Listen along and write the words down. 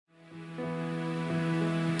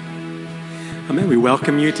Amen. We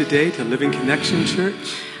welcome you today to Living Connection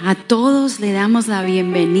Church. A todos le damos la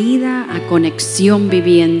bienvenida a Conexión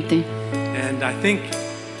Viviente. And I think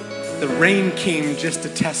the rain came just to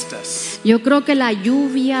test us. Yo creo que la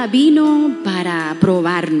lluvia vino para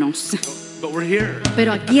probarnos. But we're here.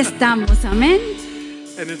 Pero aquí estamos, amén.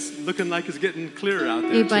 And it's looking like it's getting clearer out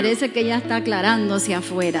there. Y parece que ya está aclarándose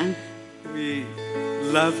afuera. We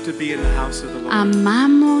love to be in the house of the Lord.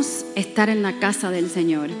 Amamos estar en la casa del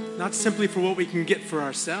Señor. Not simply for what we can get for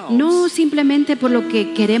ourselves. No simplemente por lo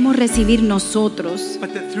que queremos recibir nosotros,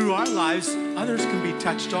 But that through our lives, others can be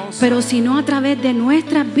touched also. pero sino a través de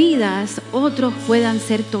nuestras vidas otros puedan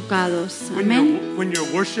ser tocados. Amén. When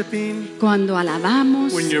you're worshiping, Cuando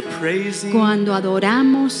alabamos, when you're praising, cuando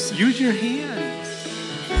adoramos, use your hands.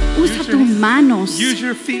 usa tus manos, Use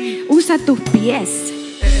your feet. usa tus pies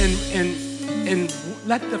And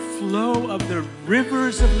let the flow of the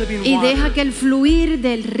rivers of living y water deja que el fluir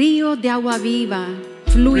del río de agua viva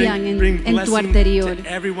fluyan bring en tu blessing interior to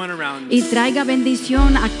everyone around y us. traiga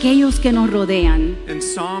bendición a aquellos que nos rodean. In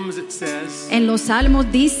Psalms it says, En los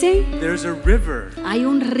Salmos dice, there's a river hay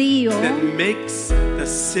un río that makes the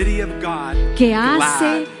city of God que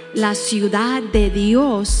hace glad. la ciudad de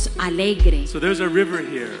Dios alegre. So there's a river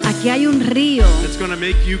here Aquí hay un río that's going to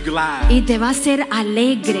make you glad y te va a hacer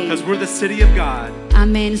alegre. because we're the city of God.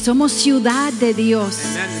 Amén. Somos ciudad de Dios.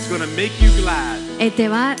 Amen. It's going to make you glad. Te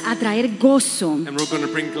va a traer gozo And we're going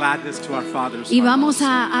to bring gladness to our Father's y heart vamos also.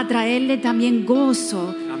 a traerle también gozo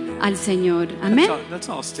Amen. al Señor. Amén. Let's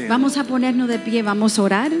all stand. Vamos a ponernos de pie, vamos a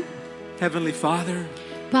orar. Heavenly Father,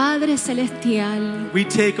 Padre celestial, we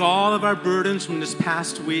take all of our burdens from this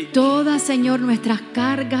past week todas, Señor, nuestras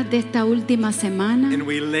cargas de esta última semana and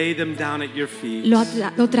we lay them down at your feet.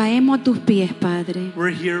 lo traemos a tus pies, Padre.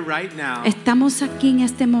 We're here right now Estamos aquí en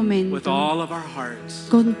este with momento all of our hearts,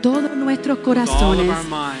 con todos nuestros corazones, all of our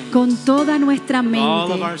minds, con toda nuestra all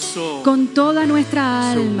mente, of our soul, con toda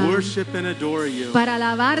nuestra to alma, worship and adore you. para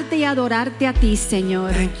alabarte y adorarte a ti,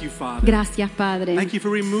 Señor. Thank you, Father. Gracias, Padre. Thank you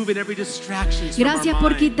for removing every distraction from Gracias our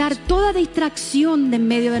por minds. quitar toda distracción de en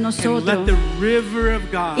medio de And let nosotros the river of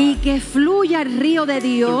God, y que fluya el río de the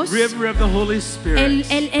Dios, river of the Holy Spirit,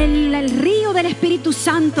 el río del Espíritu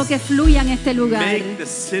Santo que fluya en este lugar, make the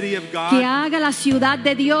city of que God haga la ciudad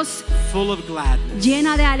de Dios full of gladness.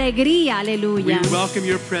 llena de alegría. We Aleluya. welcome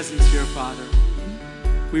your presence here, Father.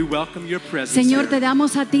 We welcome your presence Señor, te here.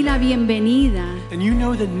 damos a ti la bienvenida. And you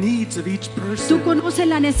know the needs of each Tú person. conoces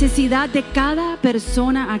la necesidad de cada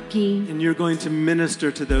persona aquí And you're going to minister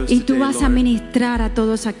to those y tú today, vas a Lord. ministrar a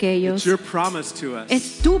todos It's aquellos. your promise to us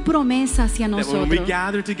Es tu promesa hacia that when we nosotros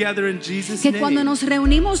gather together in Jesus' que cuando name, nos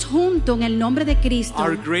reunimos juntos en el nombre de Cristo,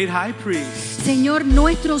 our great high priest Señor,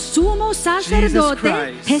 nuestro sumo sacerdote,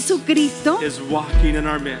 Christ Jesucristo, is walking in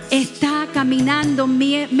our midst. está caminando en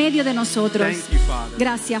medio de nosotros. Thank you, Father.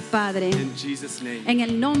 Gracias, Padre. In Jesus' name. En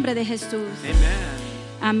el nombre de Jesús.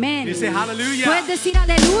 Amen. Amén. You say hallelujah. Puedes decir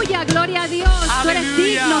aleluya, gloria a Dios. Tú eres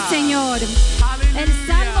Aleluya. digno, Señor. Hallelujah. El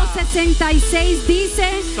Salmo 66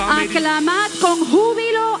 dice, Psalm 86. aclamad con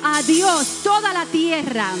júbilo a Dios toda la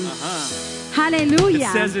tierra. Uh-huh. It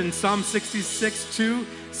Aleluya. says in Psalm 66:2,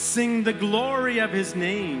 sing the glory of his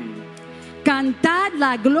name. Cantad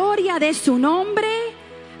la gloria de su nombre,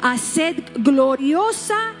 haced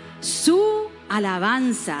gloriosa su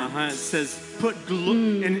alabanza. It says put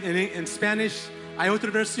in Spanish hay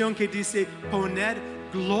otra versión que dice poner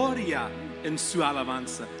gloria en su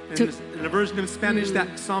alabanza. In the version of Spanish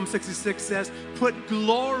that Psalm 66 says put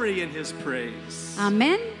glory in his praise.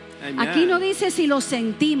 Amén. Amen. Aquí no dice si lo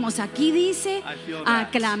sentimos, aquí dice I feel that.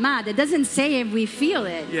 aclamad. It doesn't say if we feel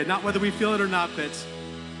it. Yeah, not whether we feel it or not, but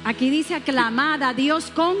Aquí dice aclamad a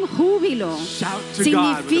Dios con júbilo. shout to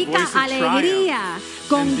God with the Significa voice of alegría,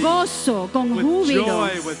 con and be- gozo, con with júbilo.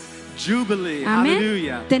 joy, with jubilee. Amén.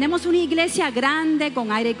 Hallelujah. Tenemos una iglesia grande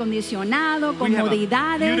con aire acondicionado, We have a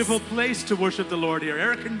comodidades. beautiful place to worship the Lord here.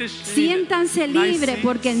 Air conditioning. Siéntanse nice libres seats.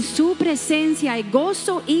 porque en su presencia hay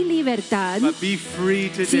gozo y libertad. But be free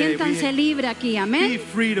today. Siéntanse libres aquí, Be amén.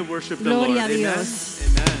 free to worship the Gloria Lord. a Amen. Dios.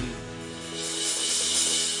 Amen.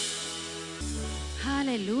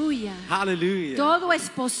 Aleluya. Hallelujah. Todo es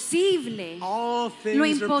posible. All things Lo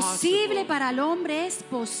are imposible possible. para el hombre es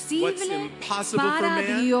What's posible impossible for para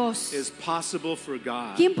man Dios. is possible for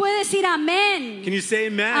God. ¿Quién puede decir amén? Can you say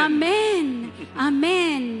amen? Amén,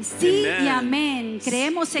 amén, sí Amen. y amén.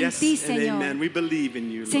 Creemos en Yes ti, and Señor. amen. We believe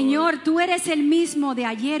in you, Lord. Señor, tú eres el mismo de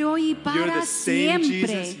ayer, hoy y You're para the same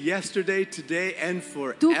siempre. Jesus yesterday, today, and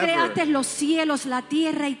Tú forever. creaste los cielos, la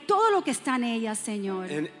tierra y todo lo que está en ellas,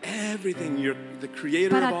 Señor. And everything, you're the creator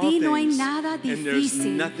Para of all ti no hay hay nada And there's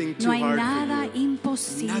difícil, nothing too no hay hard nada for you.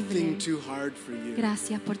 imposible. Nothing too hard for you.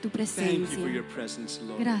 Gracias por tu Thank you for presencia. your presence,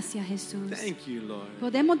 Lord. Gracias, Jesús. Thank you, Lord.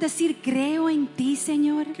 Podemos decir, creo en ti,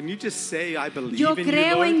 Señor. Can you just say, I believe Yo in you,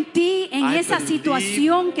 creo Lord? en ti, en I esa believe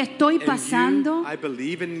situación que estoy in pasando. you. I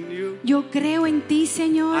believe in you. Yo creo en ti, I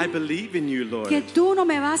Señor, believe in you, Lord. que tú no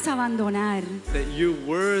me vas a abandonar. That you're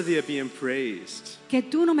worthy of being praised. Que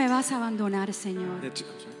tú no me vas a abandonar, Señor. That I'm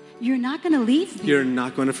sorry. You're not going to leave me. You're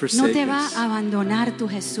not going to No forsake te va us. a abandonar tu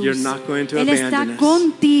Jesús. You're not going to Él está abandon us.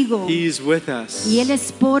 contigo He's with us. y Él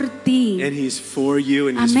es por ti. And He's for you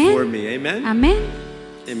and He's Amén. for me. Amen? Amén.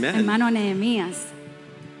 Amen. Hermano Nehemías.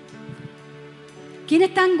 ¿Quién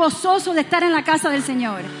es tan gozoso de estar en la casa del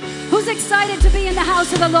Señor? Who's excited to be in the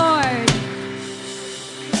house of the Lord?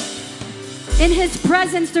 In His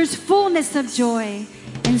presence there's fullness of joy.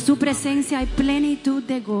 En su presencia hay plenitud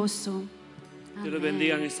de gozo. Dios les Amén.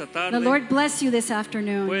 bendiga en esta tarde. The Lord bless you this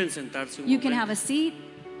afternoon. Pueden sentarse un You can momento. have a seat.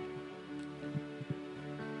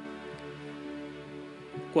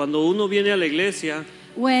 Cuando uno viene a la iglesia,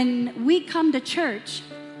 When we come to church,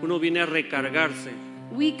 uno viene a recargarse.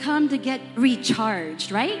 we come to get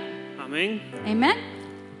recharged, right? Amén. Amen?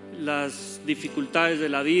 Las dificultades de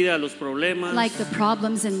la vida, los problemas. Like the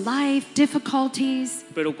problems in life, difficulties.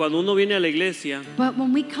 Pero cuando uno viene a la iglesia, But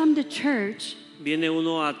when we come to church, viene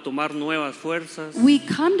uno a tomar nuevas fuerzas. we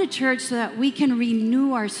come to church so that we can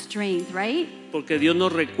renew our strength, right? Porque Dios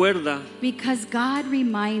nos recuerda Because God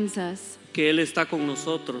reminds us que Él está con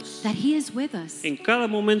nosotros that He is with us en cada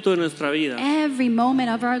momento de nuestra vida. every moment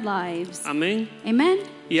of our lives. Amén. Amen?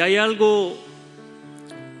 Y hay algo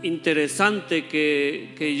interesante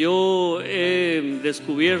que yo he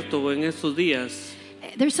descubierto en estos días,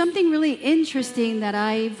 There's something really interesting that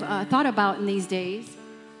I've thought about in these days.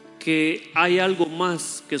 que hay algo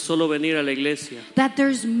más que solo venir a la iglesia. That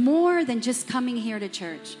there's more than just coming here to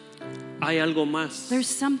church. Hay algo más. There's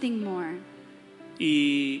something more.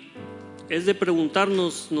 Y es de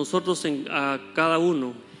preguntarnos nosotros a cada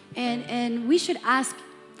uno, And we should ask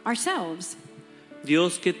ourselves,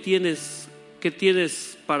 Dios, ¿qué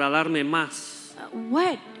tienes para darme más?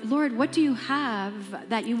 Lord, what do you have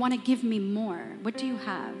that you want to give me more? What do you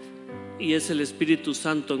have? Y es el Espíritu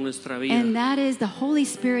Santo en nuestra vida. And that is the Holy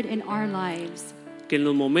Spirit in our lives. Que en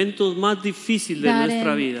los momentos más difíciles de That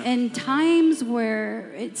nuestra vida in times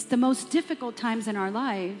where it's the most difficult times in our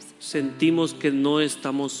lives, sentimos que no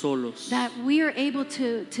estamos solos. that we are able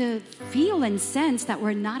to feel and sense that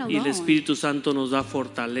we're not Y el alone. Espíritu Santo nos da And the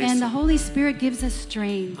fortaleza. Holy Spirit gives us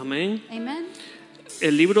strength. Amén. Amen?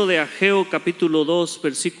 El libro de Ageo capítulo 2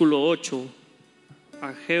 versículo 8.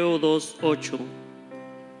 Ageo 2:8.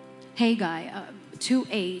 Haggai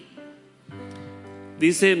 2:8.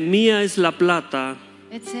 Dice, mía es la plata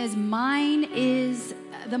It says, mine is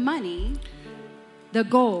the money, the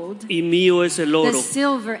gold, y mío es el the oro,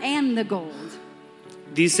 silver, and the gold.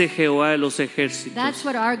 dice Jehová de los ejércitos. That's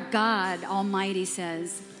what our God Almighty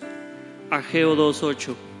says. Ageo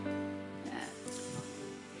 2:8.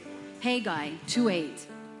 Haggai 2:8.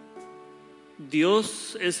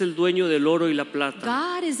 Dios es el dueño del oro y la plata.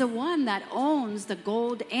 God is the one that owns the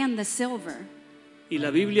gold and the silver. Y la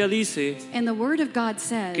Biblia dice And the Word of God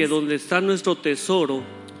says que donde está nuestro tesoro,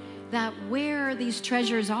 that where these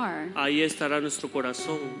treasures are, ahí estará nuestro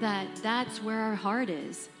corazón. that's where our heart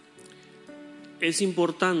is. Es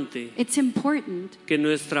importante It's important que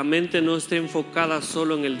nuestra mente no esté enfocada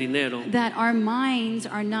solo en el dinero. that our minds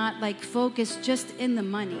are not like focused just in the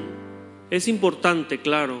money. Es importante,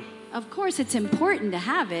 claro. Of course, it's important to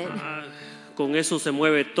have it Con eso se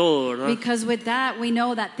mueve todo, ¿verdad? because with that we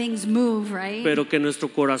know that things move, right? Pero que nuestro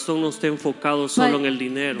corazón no esté enfocado solo en el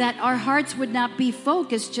dinero. that our hearts would not be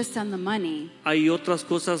focused just on the money. Hay otras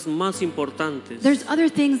cosas más importantes, There's other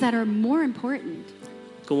things that are more important,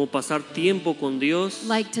 como pasar tiempo con Dios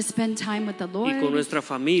like to spend time with the y con Lord nuestra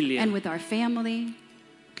familia. and with our family.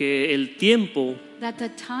 Que el tiempo That the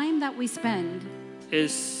time that we spend,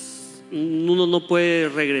 uno no puede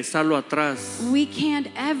regresarlo atrás. we can't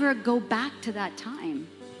ever go back to that time.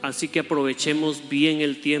 Así que aprovechemos bien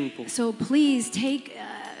el tiempo, So please take,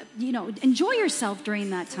 enjoy yourself during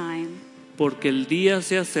that time, porque el día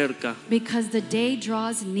se acerca because the day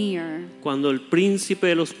draws near cuando el príncipe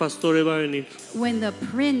de los pastores va a venir. when the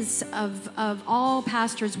Prince of all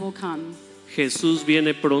pastors will come. Jesús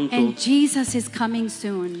viene pronto And Jesus is coming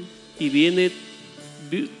soon. y viene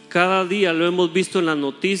cada día, lo hemos visto en las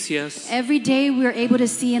noticias, Every day we're able to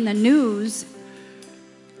see in the news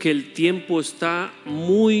que el tiempo está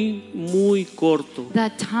muy, muy corto.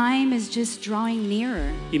 that time is just drawing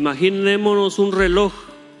nearer. Imaginémonos un reloj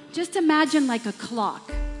Just imagine like a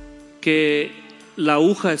clock que la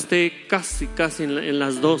aguja esté casi en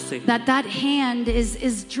las 12. that hand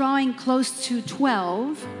is drawing close to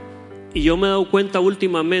 12. Y yo me he dado cuenta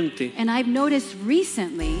últimamente And I've noticed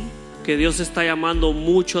recently que Dios está llamando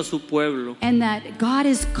mucho a su pueblo. and that God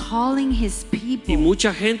is calling his Y people.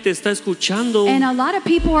 mucha gente está escuchando And a lot of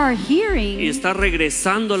people are y hearing está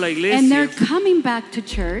regresando a la and they're iglesia coming back to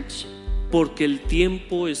church porque el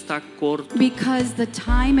tiempo está corto because the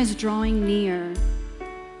time is drawing near.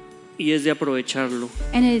 y es de aprovecharlo.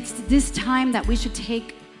 And it's this time that we should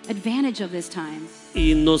take advantage of this time.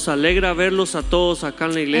 Y nos alegra verlos a todos acá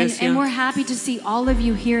en la And we're iglesia. happy to see all of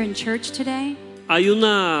you here in church today. Hay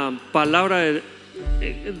una palabra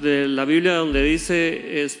de la Biblia donde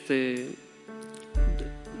dice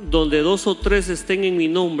donde 2 o 3 estén en mi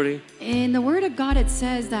nombre, In the Word of God, it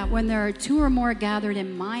says that when there are 2 or more gathered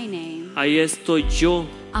in my name, ahí estoy yo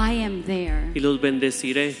I am there, y los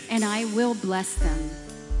bendeciré. and I will bless them.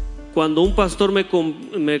 Cuando un pastor me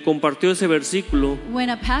compartió ese versículo, When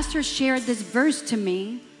a pastor shared this verse to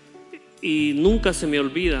me, y nunca se me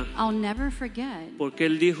olvida, I'll never forget, porque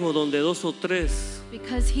él dijo donde 2 o 3,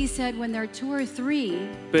 because he said when there are 2 or 3,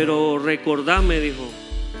 pero recuérdame, dijo,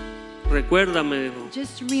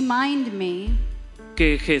 just remind me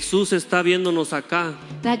que Jesús está viéndonos acá,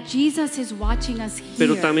 that Jesus is watching us here.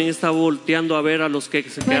 pero también está volteando a ver a los que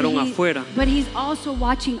se quedaron afuera. But he's also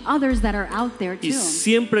watching others that are out there Y too.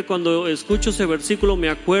 siempre cuando escucho ese versículo me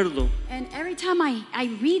acuerdo And every time I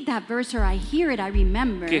read that verse or I hear it, I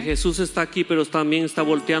remember que Jesús está aquí, pero también está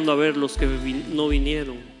volteando a ver los que no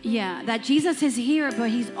vinieron. yeah, that Jesus is here, but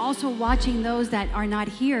he's also watching those that are not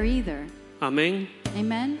here either. Amén.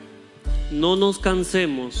 Amen. No nos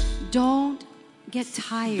cansemos Don't get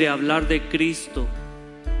tired. de hablar de Cristo.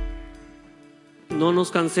 No nos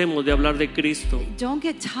cansemos de hablar de Cristo Don't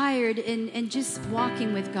get tired in just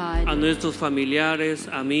walking with God. a nuestros familiares,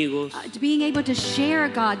 amigos, Being able to share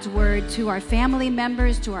God's word to our family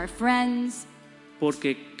members, to our friends,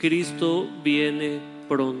 porque Cristo viene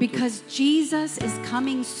pronto. because Jesus is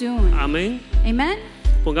coming soon. Amén. Amen.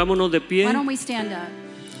 Pongámonos de pie. Why don't we stand up?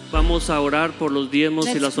 Vamos a orar por los diezmos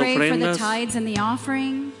y Let's las pray for the ofrendas. tithes and the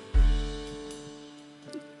offering.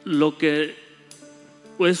 Lo que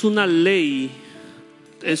es una ley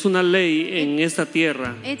en esta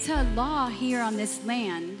tierra, It's a law here on this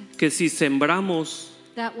land que si sembramos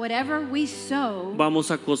that whatever we sow,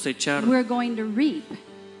 vamos a cosechar. we're going to reap.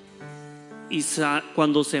 Y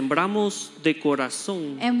cuando sembramos de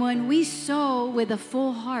corazón, And when we sow with a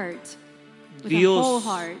full heart, with a whole Dios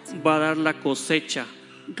heart, va a dar la cosecha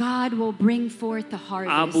God will bring forth the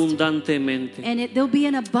harvest. abundantemente. And there'll be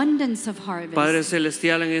an abundance of harvest. Padre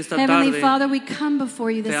Celestial, en esta Heavenly tarde Father, we come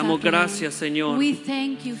before you this te damos afternoon. gracias, Señor. We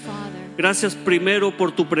thank you, Father. Gracias primero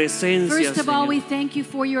por tu presencia, First of all, we Señor. thank you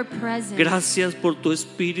for your presence. Gracias por tu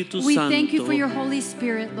Espíritu We thank you for your Santo. Holy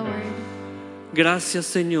Spirit, Lord. Gracias,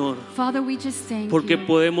 Señor, Father, we just thank porque you.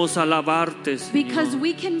 podemos alabarte, Because Señor.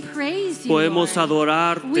 we can praise you, Podemos Lord. We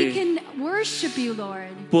adorarte. can worship you, Lord.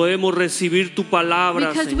 Podemos recibir tu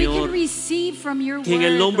palabra, Because we can Señor. receive from your word, Y en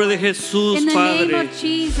el nombre de Lord. Jesús, In the name Padre. of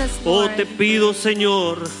Jesus, Oh, Lord. te pido,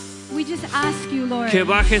 Señor, We just ask you, Lord, que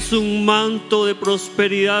bajes un manto de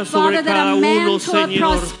prosperidad sobre Father, that cada a uno, mantle of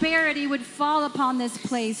Señor. prosperity would fall upon this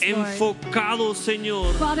place, Lord. Enfocado,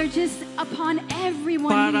 Señor, Father, just upon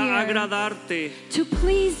everyone para here, agradarte, to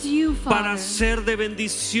please you, para Father, ser de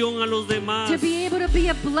bendición a los demás. to be able to be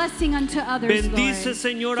a blessing unto others, Bendice, Lord.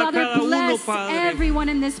 Señor, a Father, cada uno, bless Padre, everyone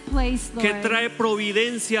in this place, Lord, que trae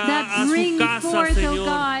providencia that a su bring casa, forth, oh Señor.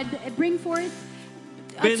 God, bring forth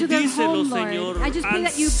to their Bendícelos, home, Lord. Señor, I just pray al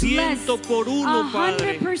that you bless 100 por uno,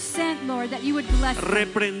 Padre. 100%, Lord, that you would bless them.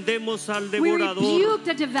 Reprendemos al We devorador, rebuke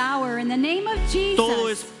the devourer in the name of todo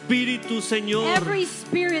Jesus. espíritu, Señor, Every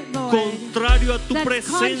spirit, Lord, contrario a tu that's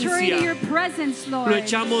contrary to your presencia, presence, Lord. lo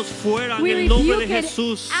echamos fuera en We el nombre de rebuke it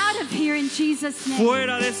Jesús. out of here in Jesus' name.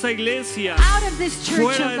 Fuera de esa iglesia, Out of this church,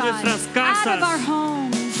 fuera oh de God. nuestras Out of our casas,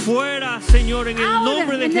 homes. fuera, Señor, en el Out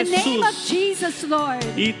nombre de in the name of Jesús. Jesus, Lord.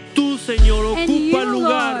 Y tú, Señor, And ocupa you, el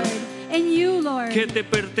lugar Lord. And you, Lord. que te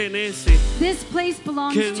pertenece, This place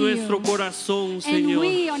belongs que es to nuestro you. corazón, And Señor.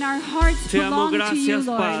 we on our hearts Te damos belong to you, gracias,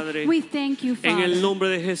 Lord. Padre, We thank you, En Father. el nombre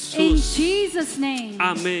de In Jesús. Jesus' name.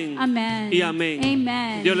 Amén. Amen. Y amén.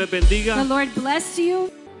 Amen. Dios les bendiga. The Lord bless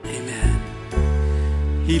you. Amen.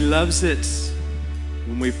 He loves it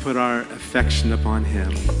when we put our affection upon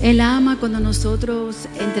Him. Él ama cuando nosotros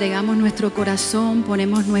entregamos nuestro corazón,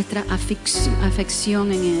 ponemos nuestra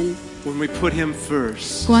afección en Él. When we put Him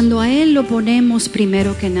first. Cuando a Él lo ponemos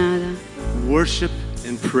primero que nada. Worship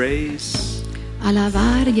and praise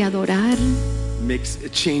Alabar y adorar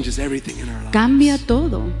it changes everything in our lives. cambia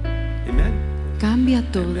todo. Amen. cambia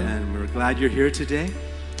todo. Amen. We're glad you're here today.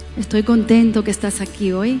 Estoy contento que estás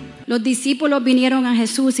aquí hoy. Los discípulos vinieron a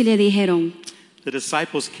Jesús y le dijeron, The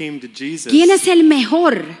disciples came to Jesus. ¿quién es el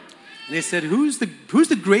mejor? And they said, who's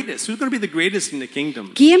the greatest? Who's going to be the greatest in the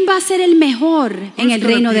kingdom? ¿Quién va a ser el mejor en Who's el gonna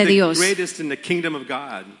reino be de the Dios? greatest in the kingdom of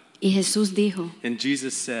God? Y Jesús dijo, And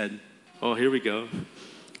Jesus said, oh, here we go.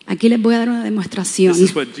 aquí les voy a dar una demostración. This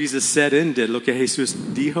is what Jesus said and did. Lo que Jesús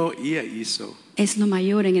dijo y hizo. Es lo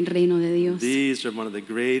mayor en el reino de Dios. These are one of the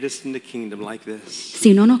greatest in the kingdom like this.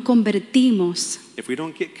 Si no nos convertimos If we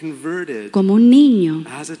don't get converted como un niño,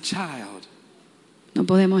 as a child, no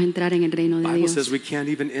podemos entrar en el reino the de Bible Dios. says we can't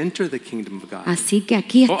even enter the kingdom of God. Así que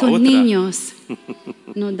aquí estos otra. niños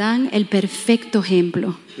nos dan el perfecto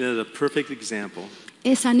ejemplo. They're the perfect example.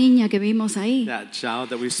 Esa niña que vimos ahí, That child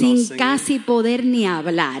that we saw sin singing, casi poder ni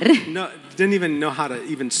hablar, no, didn't even know how to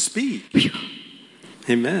even speak.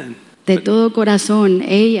 Amen. de todo corazón,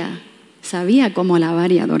 ella sabía cómo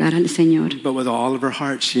alabar y adorar al Señor. But with all of her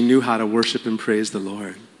heart, she knew how to worship and praise the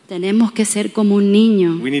Lord. Tenemos que ser como un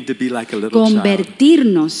niño, We need to be like a little child.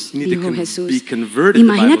 convertirnos, You need to dijo be Jesús. converted, the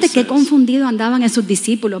Imagínate Bible qué says. confundidos andaban esos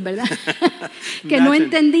discípulos, ¿verdad? Que no Imagine.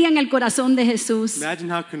 entendían el corazón de Jesús.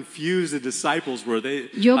 Imagine how confused the disciples were.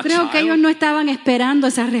 Yo a creo que child? ellos no estaban esperando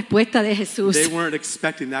esa respuesta de Jesús. They weren't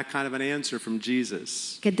expecting that kind of an answer from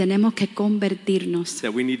Jesus. Que tenemos que convertirnos.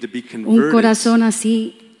 That we need to be Un converted corazón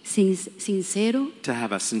así sincero, to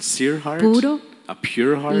have a sincere heart, puro, a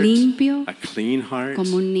pure heart, limpio, a clean heart,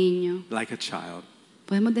 como un niño. like a child.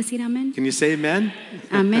 ¿Podemos decir amén? Can you say amen?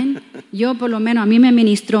 Amén. Yo por lo menos, a mí me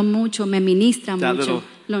ministró mucho, me ministra That mucho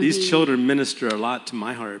los these niños. children minister a lot to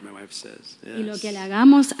my heart, my wife says. Y lo Yes. que le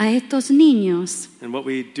hagamos a estos niños And what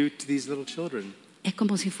we do to these little children es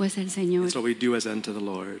como si fuese el Señor. is what we do as unto the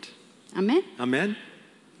Lord. Amén. Amen?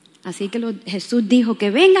 Así que Jesús dijo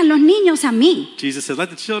que vengan los niños a mí. Jesus said, let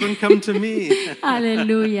the children come to me.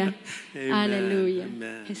 Aleluya. Amen, Aleluya.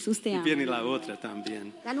 amen. Jesús te Y ama. viene la otra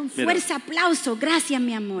también. Dale un Mira, fuerte aplauso. Gracias,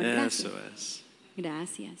 mi amor. Gracias. Eso es.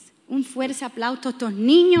 Gracias. Un fuerte aplauso a estos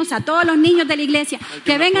niños, a todos los niños de la iglesia. Give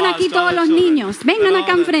Que an vengan applause aquí to all todos the los children. niños. Vengan Let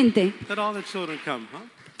acá all the- enfrente. Let all the children come, huh?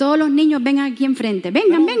 Todos los niños vengan aquí enfrente. Let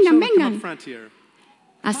Vengan, all the vengan, children come vengan. up front here.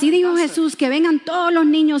 Así dijo Jesús, que vengan todos los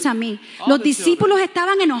niños a mí. All Los the discípulos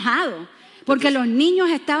estaban enojados porque los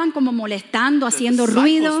niños estaban como molestando, haciendo The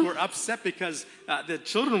ruido. disciples were upset because the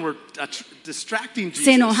children were distracting Jesus.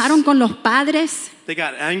 Se enojaron con los padres. They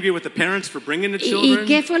got angry with the parents for bringing the ¿Y children.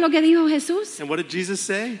 qué fue lo que dijo Jesús? And what did Jesus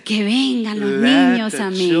say? Que vengan los Let niños the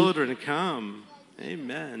a mí. children come.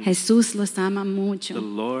 Amen. Jesús los ama The mucho.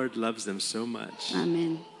 Lord loves them so much.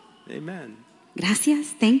 Amén. Amen.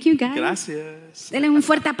 Gracias. Thank you, guys. Gracias. Denle un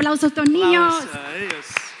fuerte aplauso a estos niños. Aplausos a ellos.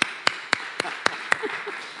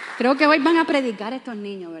 Creo que hoy van a predicar estos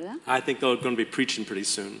niños, ¿verdad? I think they're going to be preaching pretty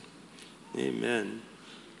soon. Amen.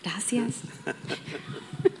 Gracias.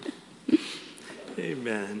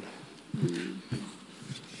 Amen.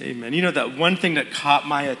 Amen. You know, that one thing that caught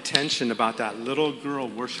my attention about that little girl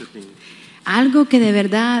worshiping, Algo que de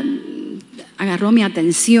verdad agarró mi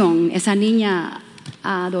atención, esa niña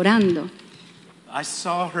adorando. I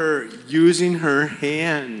saw her using her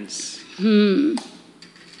hands.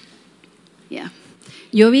 Yeah.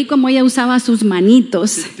 Yo vi cómo ella usaba sus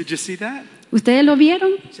manitos. Did you see that? ¿Ustedes lo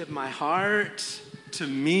vieron? She said, my heart to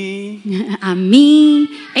me. A mí.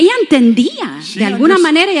 Ella entendía. De alguna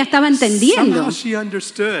manera ella estaba entendiendo. Somehow she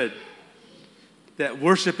understood that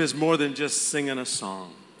worship is more than just singing a song.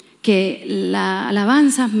 Que la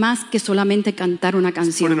alabanza es más que solamente cantar una Putting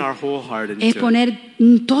canción. our whole heart into Es it. poner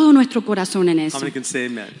todo nuestro corazón en How eso. many can say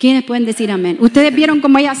amen? ¿Quiénes pueden decir amén? Ustedes vieron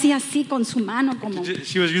cómo ella hacía así con su mano, como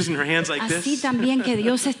She was using her hands like así this. también, que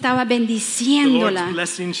Dios estaba The Lord's bendiciéndola.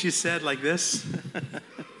 blessing, she said, like this.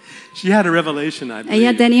 She had a revelation, I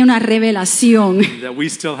Ella believe, tenía una revelación that we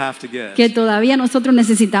still have to get. que todavía nosotros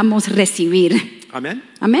necesitamos recibir. Amen?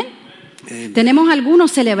 Amén. Amen. Tenemos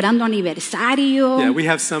algunos celebrando aniversario. Yeah, we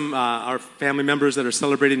have some our family members that are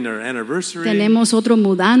celebrating their anniversary. Tenemos otros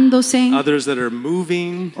mudándose, Others that are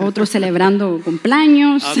moving. otros celebrando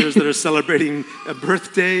cumpleaños. Others that are celebrating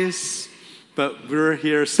birthdays. But we're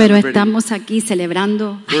here Pero celebrating. estamos aquí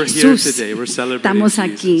celebrando a We're here Jesús. today. We're celebrating Estamos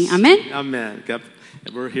aquí. Jesus. Amén. Amen. God,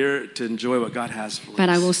 we're here to enjoy what God has for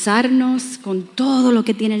Para us. gozarnos con todo lo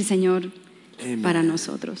que tiene el Señor Amen. para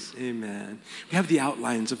nosotros. Amen. We have the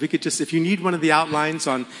outlines. If we could just, if you need one of the outlines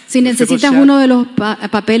on Si necesitas Mephibosheth, uno de los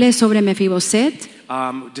papeles sobre Mephibosheth,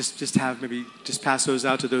 just have maybe just pass those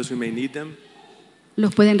out to those who may need them.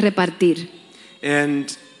 los pueden repartir. And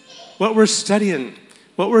what we're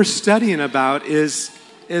studying about is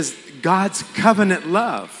God's covenant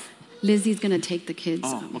love. Lizzie's going to take the kids.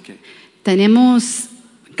 Oh, okay. Tenemos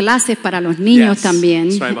clases para los niños Yes.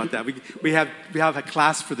 también. Sorry about that. We have a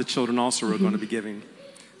class for the children also we're going to be giving.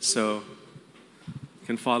 So you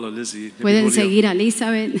can follow Lizzie. Maybe Pueden Julio seguir a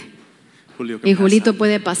Elizabeth can y pass Julito out.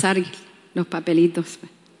 puede pasar los papelitos.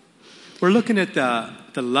 We're looking at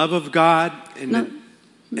the love of God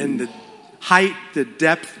and the height, the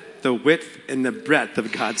depth, the width, and the breadth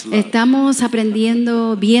of God's love. Estamos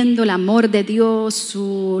aprendiendo, viendo el amor de Dios,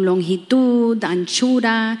 su longitud,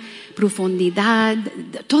 anchura, profundidad,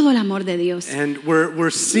 todo el amor de Dios. And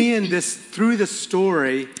we're seeing this through the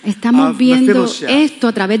story Estamos of viendo Mephibosheth. esto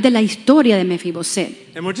a través de la historia de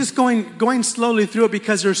Mephibosheth. And we're just going slowly through it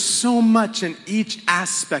because there's so much in each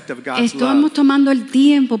aspect of God's Estamos love. tomando el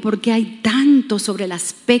tiempo porque hay tanto sobre el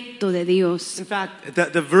aspecto de Dios. In fact,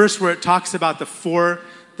 the verse where it talks about the four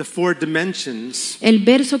dimensions, El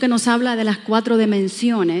verso que nos habla de las 4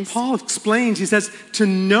 dimensiones, Paul explains, he says, to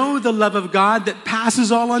know the love of God that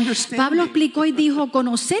passes all understanding. Pablo explicó y dijo,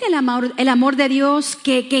 conocer el amor de Dios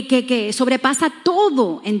que sobrepasa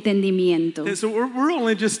todo entendimiento. And so we're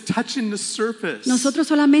only just touching the surface. Nosotros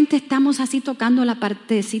solamente estamos así tocando la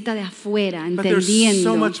partecita de afuera, But there's so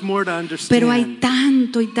entendiendo. much more to understand. Pero hay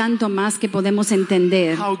tanto y tanto más que podemos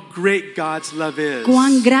entender. How great God's love is.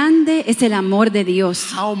 Cuán grande es el amor de Dios.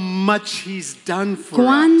 How much He's done for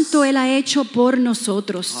Cuánto us. Él ha hecho por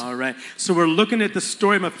nosotros. All right. So we're looking at the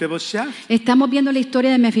story of Mephibosheth. Estamos viendo la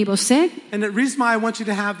historia de Mephibosheth. And the reason why I want you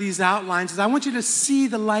to have these outlines is I want you to see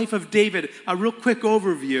the life of David, a real quick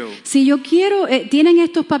overview. Si yo quiero, tienen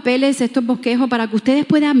estos papeles, estos bosquejos para que ustedes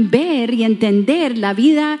puedan ver y entender la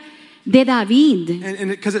vida de David. And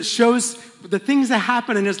because it shows the things that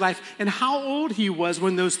happened in his life and how old he was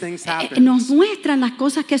when those things happened. Nos muestran las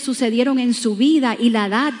cosas que sucedieron en su vida y la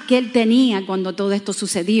edad que él tenía cuando todo esto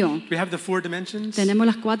sucedió. We have the 4 dimensions. Tenemos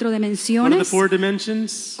las 4 What are the dimensiones. 4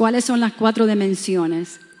 dimensions? ¿Cuáles son las 4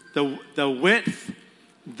 dimensiones? The width,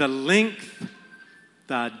 the length,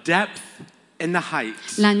 the depth, and the height.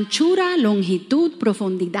 La anchura, longitud,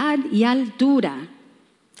 profundidad y altura.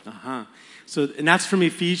 Uh-huh. So, and that's from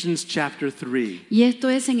Ephesians chapter 3. Y esto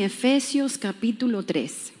es en Efesios capítulo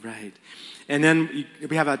 3. Right. And then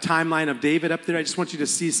we have a timeline of David up there. I just want you to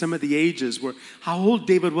see some of the ages where how old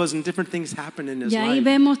David was and different things happened in his Y ahí life.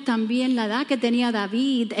 vemos también la edad que tenía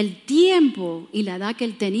David, el tiempo y la edad que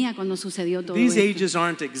él tenía cuando sucedió todo These esto. ages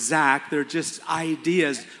aren't exact. They're just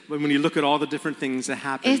ideas when you look at all the different things that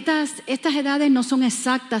happened. Estas edades no son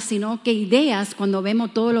exactas, sino que ideas cuando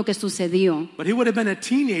vemos todo lo que sucedió. But he would have been a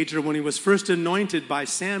teenager when he was first anointed by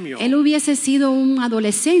Samuel. Él hubiese sido un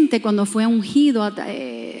adolescente cuando fue ungido a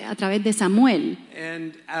través de Samuel.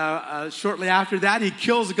 And shortly after that, he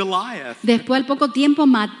kills Goliath. Después, al poco tiempo,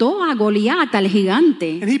 mató a Goliat, al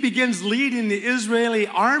gigante. And he begins leading the Israeli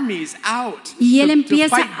armies out Y él to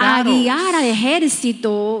empieza fight a battles. guiar al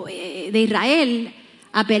ejército de Israel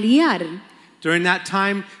a pelear. During that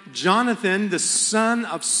time, Jonathan, the son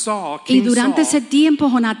of Saul, Y King durante Saul, ese tiempo,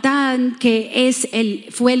 Jonatán, que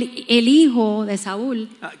fue el hijo de Saúl,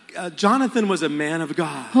 Jonathan was a man of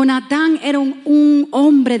God. Jonatán era un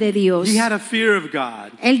hombre de Dios. He had a fear of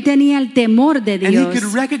God. Él tenía el temor de And he Dios.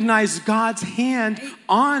 could recognize God's hand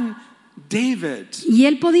on David. Y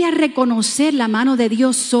él podía reconocer la mano de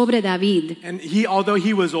Dios sobre David. And although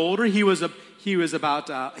he was older, he was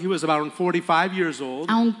about 45 years old.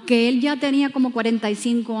 Aunque él ya tenía como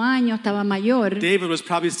 45 años, estaba mayor. David was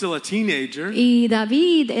probably still a teenager. Y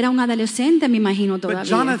David era un adolescente, me imagino But todavía.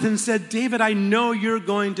 Jonathan said, David, I know you're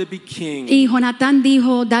going to be king. Y Jonatán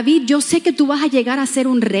dijo, David, yo sé que tú vas a llegar a ser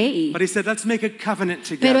un rey. But he said, let's make a covenant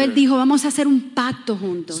Pero él together. dijo, vamos a hacer un pacto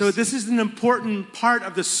juntos. So this is an important part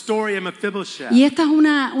of the story of Mephibosheth. Y esta es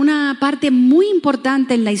una parte muy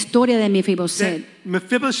importante en la historia de Mephibosheth. That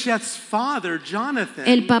Mephibosheth's father, Jonathan,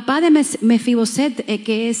 El papá de Mephibosheth,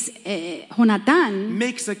 que es Jonatán,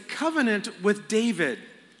 makes a covenant with David.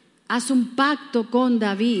 hace un pacto con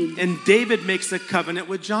David. And David makes a covenant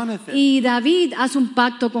with Jonathan. Y David hace un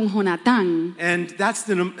pacto con Jonatán. And that's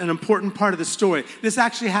an important part of the story. This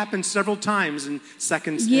actually happened several times in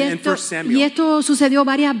in 1 Samuel. Y esto sucedió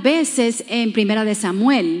varias veces en Primera de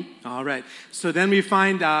Samuel. All right. So then we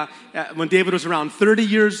find when David was around 30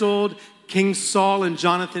 years old, King Saul and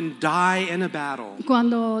Jonathan die in a battle.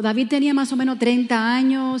 Cuando David tenía más o menos 30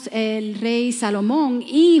 años, el rey Salomón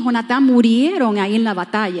y Jonatán murieron ahí en la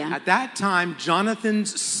batalla. At that time,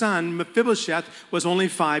 Jonathan's son, Mephibosheth, was only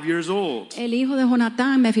 5 years old. El hijo de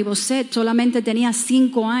Jonatán, Mephibosheth, solamente tenía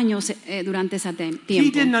 5 años durante ese He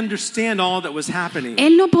tiempo. didn't understand all that was happening.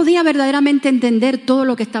 Él no podía verdaderamente entender todo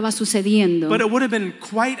lo que estaba sucediendo, But it would have been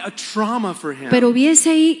quite a trauma for him. pero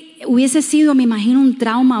hubiese hubiese sido, me imagino, un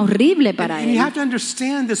trauma horrible para And you él. have to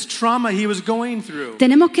understand this trauma he was going through.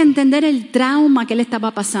 Tenemos que entender el trauma que él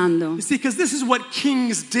estaba pasando. You see, because this is what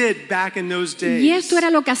kings did back in those days. Y esto era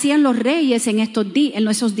lo que hacían los reyes en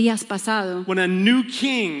esos días pasados. When a new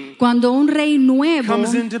king Cuando un rey nuevo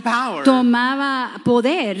comes into power, tomaba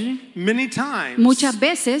poder, many times, muchas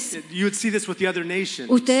veces, you would see this with the other nations.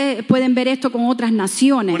 ustedes pueden ver esto con otras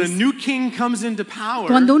naciones. When a new king comes into power,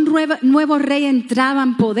 Cuando un nuevo rey entraba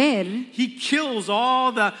en poder, he kills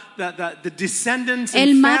all the descendants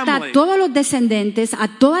él and mata family a todos los descendientes, a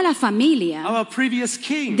toda la familia of a previous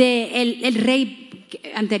king. de el rey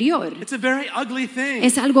anterior. It's a very ugly thing.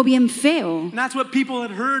 Es algo bien feo. And that's what people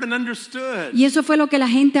had heard and understood. Y eso fue lo que la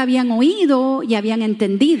gente habían oído y habían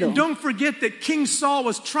entendido. And don't forget that King Saul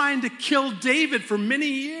was trying to kill David for many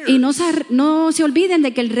years. Y no se olviden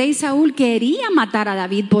de que el rey Saúl quería matar a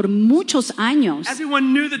David por muchos años.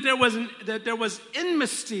 Everyone knew that there was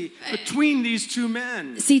enmity between these two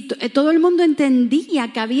men. Sí, todo el mundo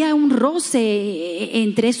entendía que había un roce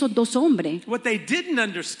entre esos dos hombres. What they didn't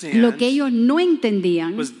understand Lo que ellos no entendían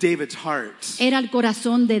was David's heart. era el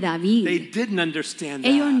corazón de They David. didn't understand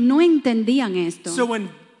Ellos that. no entendían esto. So when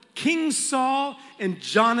King Saul and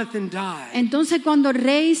Jonathan died, Entonces cuando el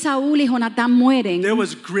rey Saúl y Jonatán mueren, there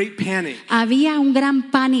was great panic. había un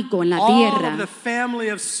gran pánico en la All of the tierra. family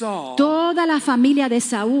of Saul Toda la familia de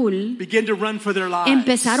Saúl began to run for their lives.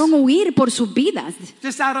 empezaron a huir por sus vidas,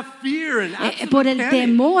 Just out of fear and por el absolute panic.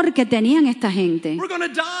 temor que tenían esta gente. We're going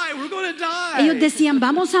to die. We're going to die. Ellos decían,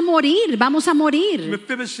 vamos a morir, vamos a morir.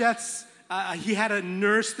 Mephibosheth, he had a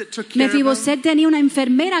nurse that took care of him, Mephibosheth tenía una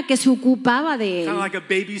enfermera que se ocupaba de kind of él, like a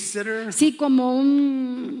babysitter. sí, como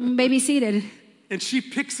un babysitter. And she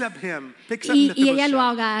picks up Y ella Mephibosheth. lo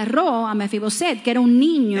agarró a Mephibosheth, que era un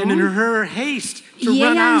niño, And in her haste to y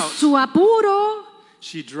run ella en out, su apuro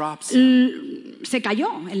she drops him. se cayó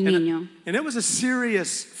el niño. And it was a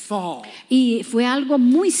serious fall Y fue algo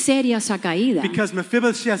muy seria esa caída, because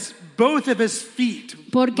Mephibosheth, both of his feet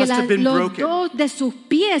porque must have been los broken. dos de sus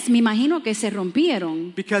pies me imagino que se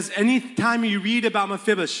rompieron. Because anytime you read about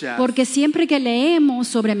Mephibosheth, Porque siempre que leemos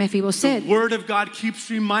sobre the Mephibosheth, Word of God keeps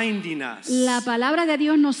reminding us la palabra de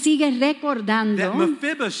Dios nos sigue that recordando, y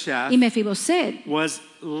Mephibosheth Mephibosheth, was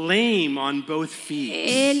lame on both feet.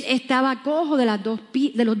 él estaba cojo de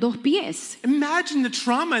los dos pies. Imagine the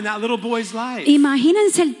trauma in that little boy's life.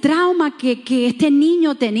 Imagínense el trauma que este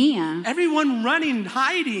niño tenía. Everyone running,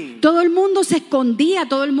 hiding. Todo el mundo se escondía,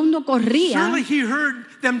 todo el mundo corría. Surely he heard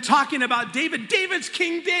them talking about David. David's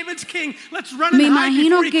king, David's king. Let's run Me and hide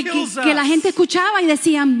imagino before he kills que la gente us. escuchaba y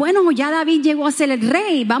decían, bueno, ya David llegó a ser el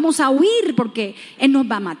rey, vamos a huir porque él nos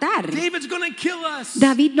va a matar. David's going to kill us.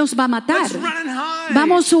 David nos va a matar. Let's run and hide.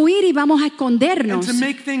 Vamos a huir y vamos a And escondernos. to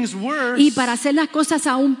make things worse, Y para hacer las cosas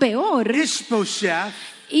aún peor, Ishbosheth,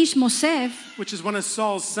 Ishbosheth which is one of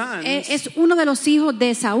Saul's sons, es uno de los hijos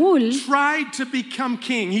de Saúl. tried to become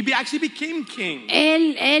king. He actually became king.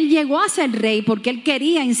 Él llegó a ser rey porque él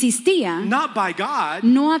quería, insistía, Not by God,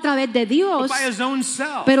 no a través de but Dios, by his own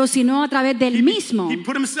self. pero sino a través de él mismo. He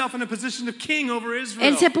put himself in a position of king over Israel.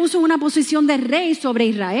 Él se puso en una posición de rey sobre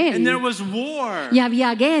And there Israel was war y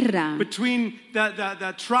había guerra between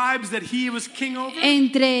the tribes that he was king over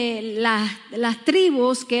entre las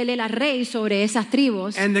tribus que él era rey sobre esas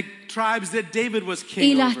tribus and the tribes that David was y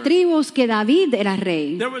king las over. tribus que David era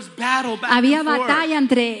rey. There was battle back Había and forth. batalla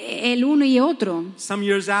entre el uno y otro. Some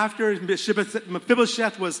years after,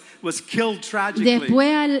 Mephibosheth was killed tragically.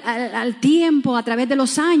 Después al tiempo, a través de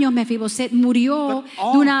los años, Mephibosheth murió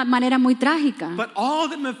de una manera muy trágica. But all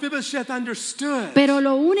that Mephibosheth understood Pero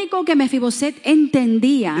lo único que Mephibosheth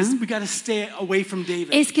entendía is we got to stay away from David.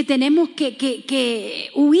 es que tenemos que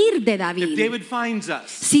huir de If David. David finds us,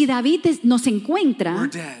 Si David nos encuentra, we're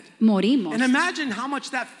dead. morimos. And imagine how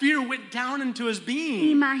much that fear went down into his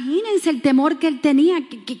being. Imagínense el temor que él tenía,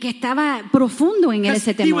 que estaba profundo en él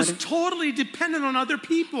ese Because he temor. was totally dependent on other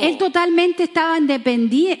people. Él totalmente estaba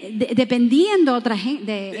dependiendo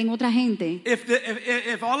en otra gente.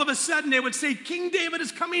 If all of a sudden they would say, King David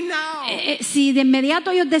is coming now, Si de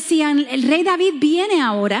inmediato ellos decían, el rey David viene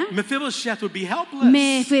ahora, Mephibosheth would be helpless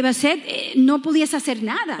Mephibosheth no pudiese hacer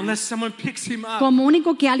nada. unless someone picks him up. Como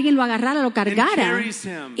único que alguien lo agarrara, lo And cargara carries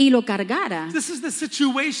him. y lo cargara. This is the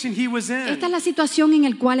situation he was in. Esta es la situación en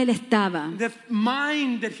la cual él estaba. The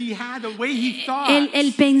mind that he had, the way he thought,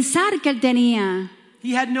 El pensar que él tenía,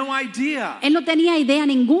 he had no idea él no tenía idea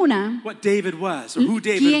ninguna, what David was or who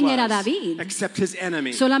David quién was, era David. except his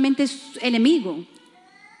enemy. solamente su enemigo.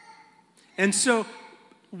 And so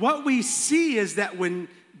what we see is that when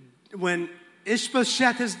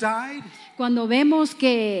Ishbosheth has died, Cuando vemos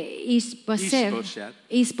que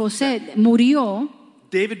Ishbosheth murió,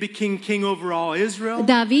 David became king over all Israel.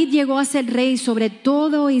 David llegó a ser rey sobre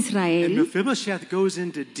todo And Israel. Mephibosheth goes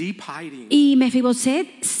into deep hiding. Y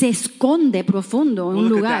Mephibosheth se esconde profundo en un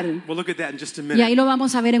lugar. We'll look at that in just a Y minute. ahí lo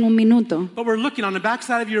vamos a ver en un minuto. But we're looking on the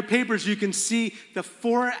backside of your papers, you can see the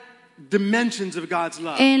 4 dimensions of God's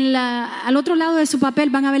love. Al otro lado de su papel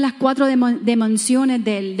van a ver las 4 dimensiones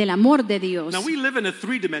del amor de Dios. Now we live in a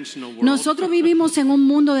 3-dimensional world. Nosotros vivimos en un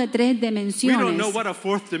mundo de 3 We don't dimensiones. know what a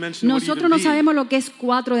 4th dimension would Nosotros even no be. sabemos lo que es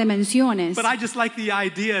 4 dimensiones. But I just like the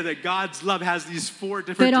idea that God's love has these 4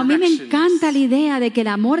 different Pero a mí me directions. encanta la idea de que el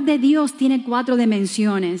amor de Dios tiene 4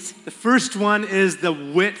 dimensiones. The first one is the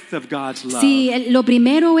width of God's love. Sí, lo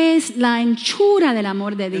primero es la anchura del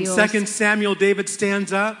amor de In Dios. 2 Samuel, David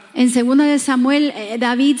stands up. En 2 de Samuel,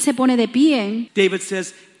 David se pone de pie. David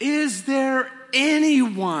says, "Is there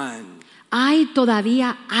anyone? ¿Hay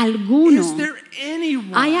todavía alguno? Is there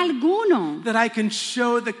anyone ¿Hay alguno that I can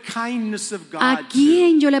show the kindness of God a to?"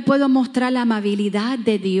 quien yo le puedo mostrar la amabilidad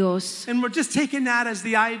de Dios? And we're just taking that as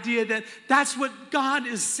the idea that that's what God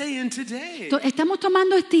is saying today. Estamos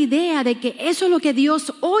tomando esta idea de que eso es lo que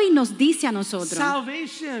Dios hoy nos dice a nosotros.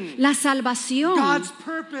 Salvation, La salvación, God's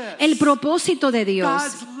purpose, el propósito de Dios,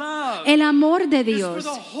 God's love, el amor de is for Dios the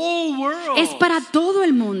whole world. es para todo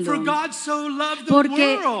el For mundo. God so loved the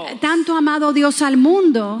Porque world. tanto ha amado Dios al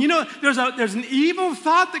mundo. You know, there's an evil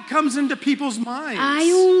thought that comes into people's minds.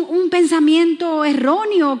 Hay un pensamiento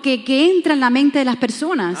erróneo que entra en la mente de las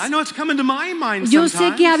personas. I know it's coming to my mind Yo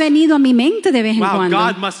sometimes. sé que ha venido a mi mente de vez en Wow, cuando.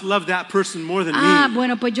 God must love that person more than me.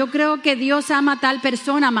 Bueno, pues yo creo que Dios ama a tal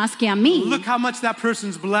persona más que a mí. Look how much that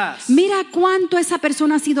person's blessed. Mira cuánto esa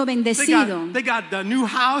persona ha sido bendecido. They got the new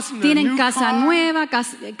house and the Tienen new casa car. nueva,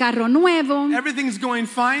 carro nuevo. Everything's going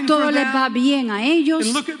fine Todo for les them. va bien a ellos.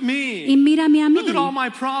 And look at me. Y mírame a mí. Look at all my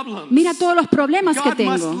problems. Mira todos los problemas que God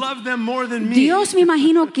must tengo. love them more than me. Dios me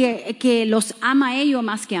imagino que los ama a ellos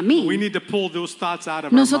más que a mí. We need to pull those thoughts out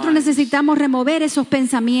of Nosotros our minds. necesitamos remover esos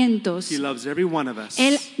pensamientos. He loves every one of us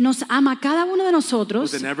Él nos ama a cada uno de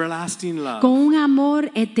nosotros with an everlasting love. con un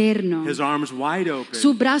amor eterno. His arms wide open.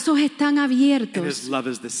 Sus brazos están And his abiertos love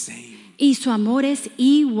is the same. y su amor es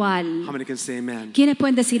igual. How many can say amen? ¿Quiénes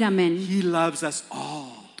pueden decir amén? He loves us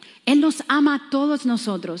all. Él nos ama a todos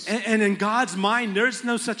nosotros. And in God's mind, there's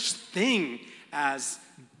no such thing as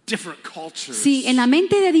different cultures. Sí, en la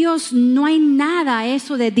mente de Dios no hay nada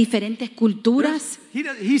eso de diferentes culturas.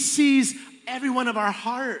 He sees every one of our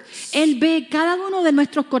hearts. Él ve cada uno de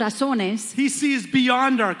nuestros corazones. He sees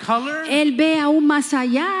beyond our color. Él ve aún más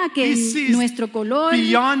allá que He sees nuestro color,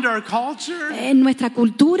 beyond our culture. en nuestra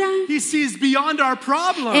cultura. He sees beyond our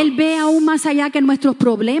problems. Él ve aún más allá que nuestros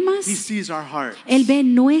problemas. He sees our heart. Él ve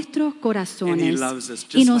nuestros And he corazones loves us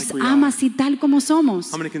just y nos like we ama are. así tal como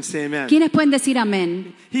somos. How many can say amen? ¿Quiénes pueden decir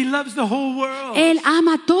amén? He loves the whole world. Él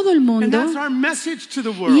ama a todo el And mundo that's our message to the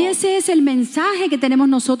world. y ese es el mensaje que tenemos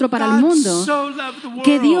nosotros para el God mundo. so loved the world.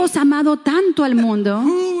 Que Dios ha amado tanto al mundo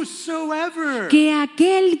Whosoever que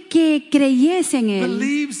aquel que creyese en Él,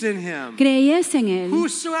 believes in him. creyese en Él.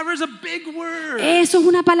 Whosoever is a big word. Eso es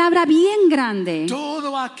una palabra bien grande.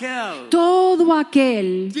 Todo aquel. Todo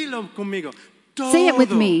aquel. Dilo conmigo. Say it with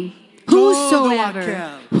me. Todo Whosoever.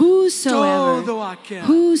 aquel. Whosoever. Todo aquel.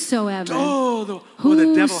 Whosoever. Todo. Oh, the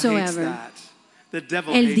devil hates Whosoever. that. The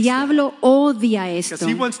devil El hates diablo odia esto.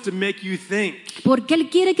 Because he wants to make you think Porque Él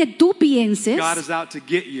quiere que tú pienses God is out to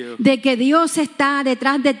get you. de que Dios está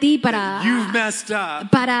detrás de ti You've messed up.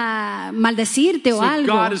 para maldecirte o So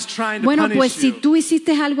algo. God is trying to Bueno, punish pues si you. tú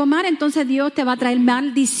hiciste algo mal, entonces Dios te va a traer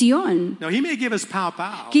maldición. No, he may give us pow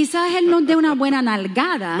pow, Quizás Él nos dé una buena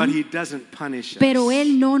nalgada, but he doesn't punish us. pero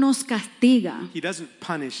Él no nos castiga. He doesn't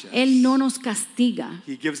punish us. Él no nos castiga.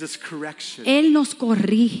 He gives us correction. Él nos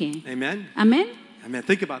corrige. Amen. Amén. Amen.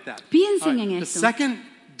 Think about that. Piensen All en the esto. second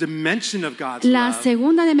dimension of God's La love,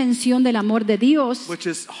 segunda dimensión del amor de Dios, which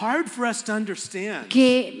is hard for us to understand,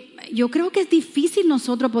 que yo creo que es difícil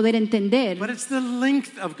nosotros poder entender, but it's the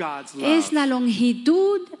length of God's love. es la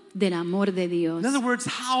longitud del amor de Dios. In other words,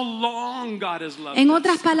 how long God has loved En us.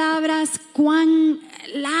 otras palabras, cuán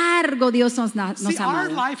largo Dios nos ha See, our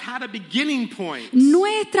amado. life had a beginning point.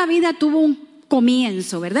 Nuestra vida tuvo un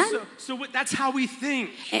comienzo, ¿verdad? So that's how we think.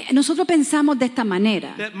 Nosotros pensamos de esta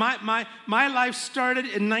manera, That my life started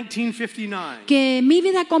in 1959. que mi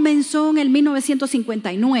vida comenzó en el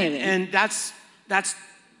 1959. And that's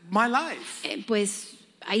my life. Pues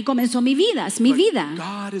ahí comenzó mi vida, es mi But vida.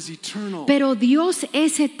 God is eternal. Pero Dios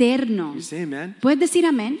es eterno. You say amen? ¿Puedes decir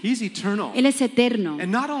amén? He's eternal. Él es eterno.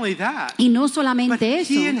 And not only that, Y no but solamente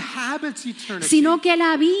eso, He inhabits eternity. sino que Él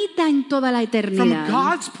habita en toda la From eternidad.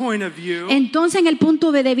 God's point of view, Entonces, en el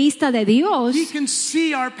punto de vista de Dios, He can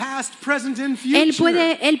see our past, present, and Él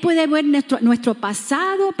future. puede ver nuestro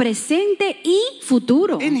pasado, presente y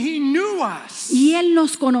futuro. And He knew us. Y Él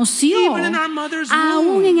nos conoció Even in our mother's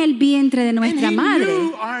aún womb. en el vientre de And nuestra He madre.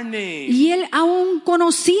 knew our name. Y Él aún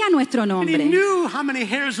conocía nuestro And He nombre. knew how many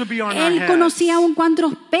hairs would be on our Él heads. conocía aún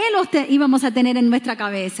cuántos pelos íbamos a tener en nuestra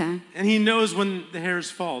cabeza. And He knows when the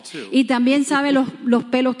hairs fall too. Y también sabe los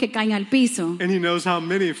pelos que caen al piso. And He knows how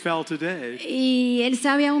many fell today. Y Él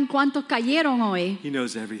sabe aún cuántos cayeron hoy. He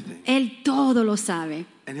knows everything. Él todo lo sabe.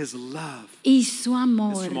 And His love Y su is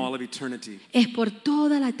amor from all of eternity. es por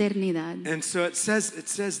toda la eternidad. And so it says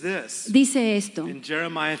this Dice esto in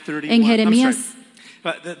Jeremiah 31. en I'm Jeremías. sorry.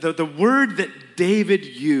 But the word that David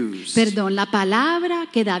used, Perdón, la palabra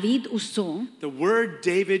que David usó, the word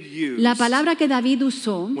David used, la palabra que David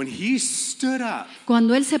usó when he stood up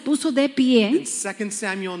cuando él se puso de in pie 2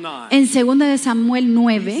 Samuel 9, en 2 de Samuel he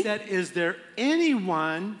 9, said, "Is there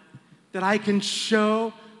anyone that I can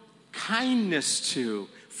show kindness to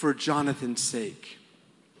for Jonathan's sake?"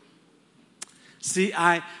 See,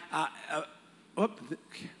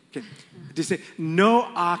 okay. Dice,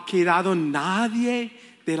 no ha quedado nadie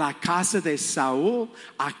de la casa de Saúl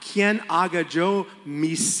a quien haga yo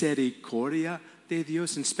misericordia de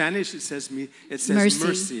Dios. In Spanish it says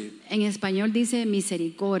mercy. En español dice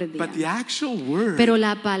misericordia. But the actual word Pero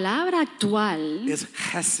la palabra actual is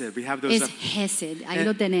hesed. We have those es up. Hesed. Ahí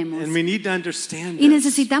lo tenemos. And we need to understand Y this.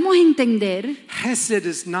 necesitamos entender, Hesed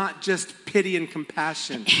is not just pity and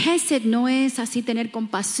compassion. Hesed no es así tener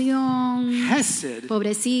compasión, Hesed,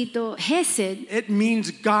 pobrecito. Hesed it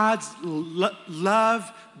means God's love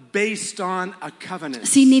based on a covenant.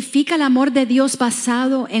 significa el amor de Dios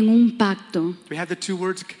basado en un pacto. We have the two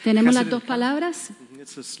words. ¿Tenemos las hesed dos and palabras? covenant.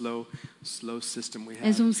 It's a slow system we have.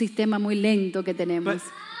 Es un sistema muy lento que tenemos. But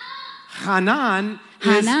Hanan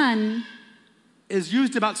Hanán, is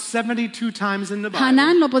used about 72 times in the Bible.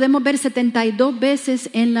 Hanán lo podemos ver 72 veces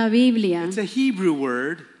en la Biblia. It's a Hebrew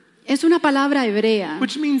word Es una palabra hebrea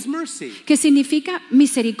which means mercy que significa or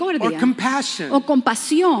misericordia compassion o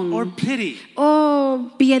compasión or pity,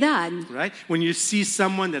 o piedad. right? When you see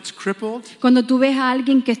someone that's crippled, Cuando tú ves a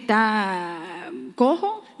alguien que está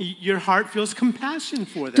cojo, your heart feels compassion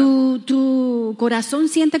for them. tu corazón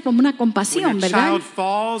siente como una When compasión, your ¿verdad? child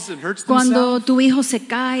falls and hurts Cuando themselves, tu hijo se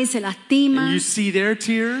cae, se lastima and you see their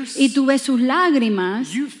tears, y tú ves sus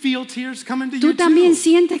lágrimas, you feel tears coming to tú you también too.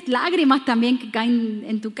 sientes lágrimas también que caen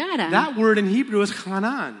en tu cara. That word in Hebrew is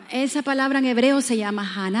Hanan, Esa palabra en hebreo se llama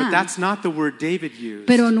but Hanán, that's not the word David used.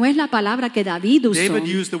 pero no es la palabra que David usó. David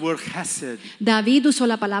used the word hesed, David usó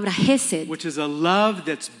la palabra Hesed, which is a love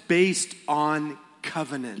that's based on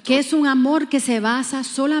covenant. que es un amor que se basa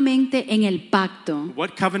solamente en el pacto. What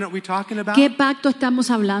covenant are we talking about? ¿Qué pacto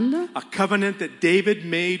estamos hablando? A covenant that David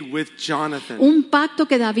made with Jonathan. Un pacto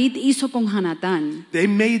que David hizo con Jonatán. They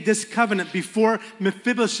made this covenant before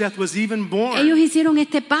Mephibosheth was even born. Ellos hicieron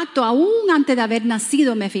este pacto aún antes de haber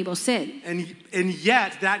nacido Mephibosheth. And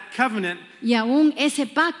yet that covenant Y aún ese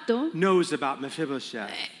pacto knows about Mephibosheth.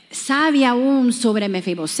 sabe aún sobre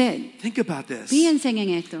Mephibosheth. Think about this. Piensen en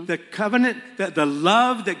esto. The covenant, the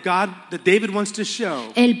love that David wants to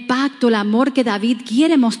show El pacto, el amor que David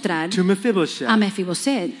quiere mostrar to Mephibosheth a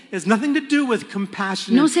Mephibosheth has nothing to do with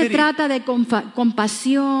compassion no and se pity. trata de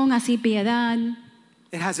compasión, así piedad.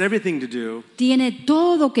 It has everything to do Tiene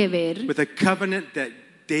todo que ver with a covenant that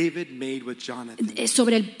David made with Jonathan.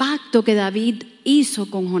 sobre el pacto que David hizo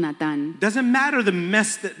con Jonatán. Doesn't matter the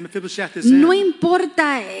mess that Mephibosheth is No in.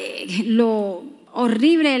 importa lo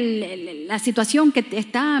horrible la situación que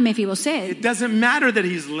está Mephibosheth. It doesn't matter that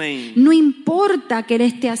he's lame. No importa que él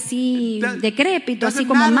esté así decrépito, así Doesn't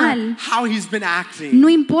como matter mal. how he's been acting. No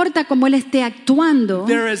importa cómo él esté actuando.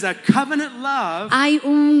 There is a covenant love Hay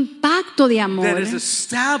un pacto de that amor is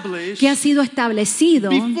established que ha sido establecido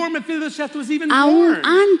before Mephibosheth was even aún born.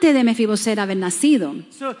 antes de Mephibosheth haber nacido.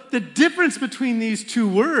 So the difference between these two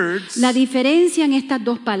words La diferencia en estas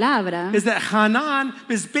dos palabras is that Hanan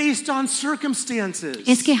is based on circumstances.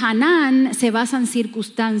 es que Hanán se basa en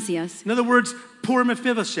circunstancias. In other words, poor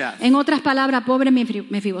Mephibosheth. En otras palabras, pobre He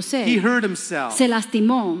Mephibosheth hurt himself. se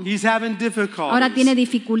lastimó. He's having difficulties. Ahora tiene He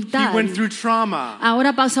dificultad. went through trauma.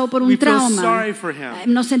 Ahora pasó por We un feel trauma. sorry for him.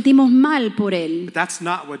 Nos sentimos mal por él. But that's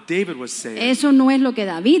not what David was saying. Eso no es lo que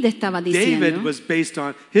David estaba David diciendo. was based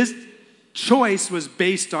on his choice was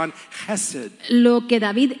based on Hesed, Lo que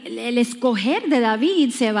David, el escoger de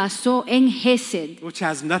David se basó en Hesed, which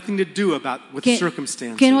has nothing to do with que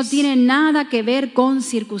circumstances. no tiene nada que ver con Has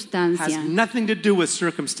circunstancias. nothing to do with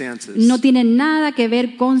circumstances. No tiene nada que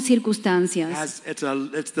ver con circunstancias. It's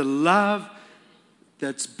the love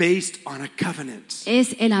that's based on a covenant.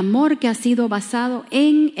 Es el amor que ha sido basado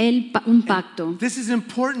en un pacto. This is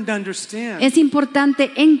important to understand Es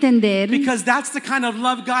importante entender, because that's the kind of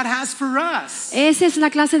love God has for us. esa es la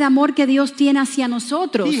clase de amor que Dios tiene hacia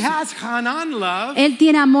nosotros. He has Hanan love Él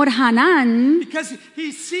tiene amor Hanán because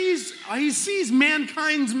he sees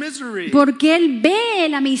mankind's misery. porque Él ve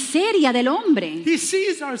la miseria del hombre. He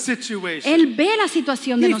sees our situation. Él ve la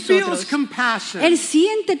situación de He feels nosotros. compassion. Él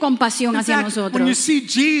siente compasión In hacia fact, when you nosotros. see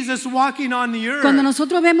Jesus walking on the earth, Cuando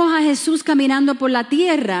nosotros vemos a Jesús caminando por la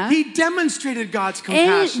tierra, he demonstrated God's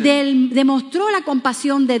Él compassion. demostró la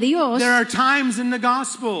compasión de Dios. There are times in the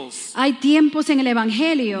Gospels Hay tiempos en el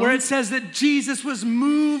Evangelio. where it says that Jesus was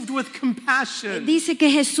moved with compassion. Dice que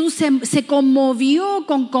Jesús se conmovió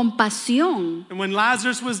con compasión. And when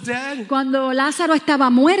Lazarus was dead, Cuando Lázaro estaba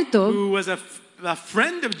muerto, who was a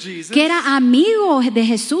friend of Jesus, que era amigo de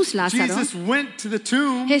Jesús, Lázaro, Jesus went to the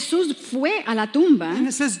tomb Jesús fue a la tumba and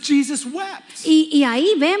it says Jesus wept. y ahí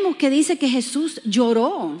vemos que dice que Jesús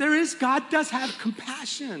lloró. God does have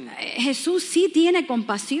compassion. Jesús sí tiene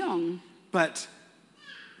compasión, But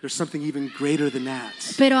there's something even greater than that.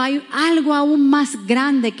 pero hay algo aún más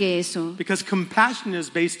grande que eso. Because compassion is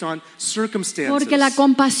based on circumstances. Porque la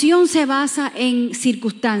compasión se basa en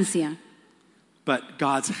circunstancia. But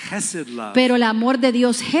God's Hesed love Pero el amor de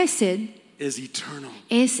Dios, Hesed, is eternal.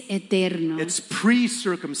 es eterno. It's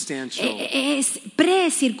pre-circumstantial. Es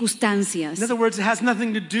pre-circunstancias. In other words, it has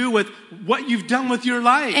nothing to do with what you've done with your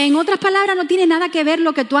life. En otras palabras, no tiene nada que ver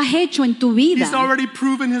lo que tú has hecho en tu vida. He's already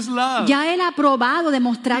proven his love. Ya Él ha probado,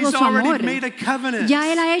 demostrado He's su amor. already made a covenant.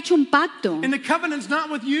 Ya Él ha hecho un pacto. And the covenant's not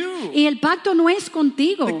with you. Y el pacto no es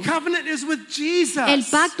contigo. The covenant is with Jesus. El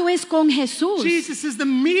pacto es con Jesús. Jesus is the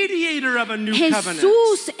mediator of a new covenant.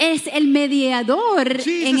 Jesús es el mediador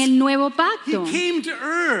en el nuevo pacto. He came to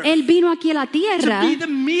earth Él vino aquí a la to tierra be the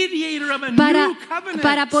mediator of a para new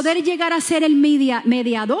covenant. poder llegar a ser el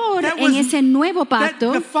mediador That en was- ese nuevo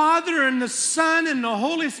pacto That the Father and the Son and the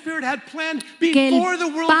Holy Spirit had planned que el before the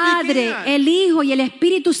world Padre, began. el Hijo y el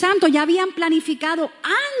Espíritu Santo ya habían planificado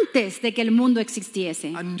antes de que el mundo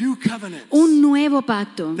existiese. A new covenant Un nuevo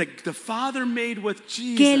pacto that the Father made with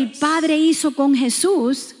Jesus. que el Padre hizo con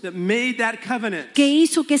Jesús, That made that covenant. que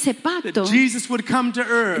hizo que ese pacto That Jesus would come to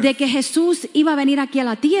earth. de que Jesús iba a venir aquí a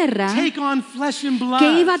la tierra, Take on flesh and blood.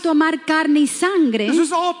 que iba a tomar carne y sangre. This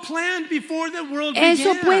was all planned before the world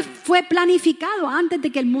Eso began. fue planificado antes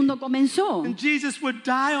de que el mundo comenzó. And Jesus would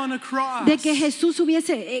die on a cross. De que Jesús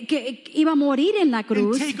que iba a morir en la and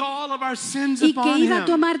cruz take all of our sins y que upon iba a him.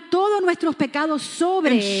 tomar todos nuestros pecados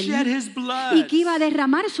sobre And él shed his blood. y que iba a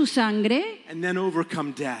derramar su sangre And then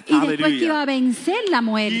overcome death. y después que iba a Hallelujah. vencer la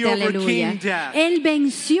muerte. He overcame Aleluya. death. Él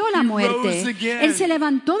venció la He muerte. rose again. Él se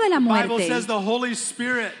levantó de la The Bible muerte. says the Holy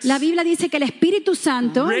Spirit La Biblia dice que el Espíritu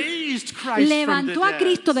Santo raised Christ levantó from the a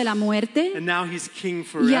Cristo de la dead. muerte And now he's king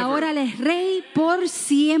forever. y ahora Él es rey por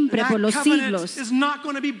siempre, And por that los covenant siglos. is not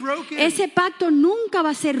going to be broken. Ese pacto nunca va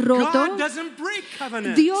a ser roto. God doesn't break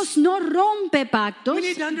covenants. Dios no rompe pactos. We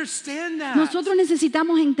need to understand that. Nosotros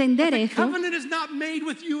necesitamos entender The esto. covenant is not made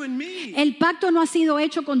with you and me. El pacto no ha sido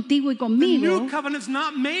hecho contigo y The conmigo. new covenant's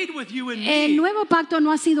not made with you and me. El nuevo pacto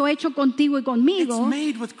no ha sido hecho contigo y It's conmigo.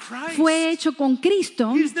 made with Christ. Fue hecho con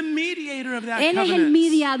Cristo. He's the mediator of that Él es covenant. el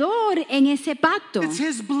mediador en ese pacto. It's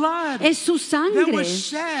his blood Es su that sangre was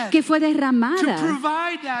shed que fue to derramada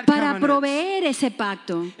provide that para covenant. proveer ese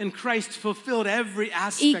pacto. And Christ fulfilled every Y,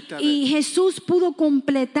 aspect of y it. Jesús pudo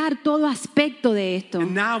completar todo aspecto de esto.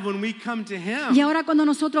 And now when we come to him, Y ahora cuando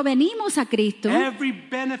nosotros venimos a Cristo, every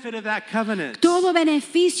benefit of that covenant todo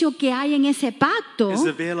beneficio que hay en ese pacto is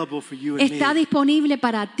available for you and está me. disponible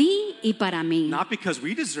para ti y para mí. Not because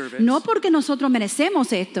we deserve it, No porque nosotros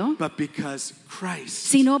merecemos esto, but because Christ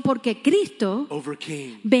sino porque Cristo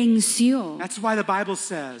overcame. venció. That's why the Bible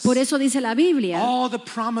says Por eso dice la Biblia all the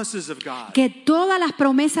promises of God que todas las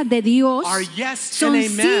promesas de Dios are yes son and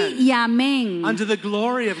sí amen y amén unto the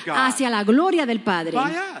glory of God hacia la gloria del Padre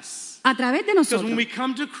by us. a través de Because when nosotros. we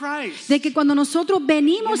come to Christ, De que cuando nosotros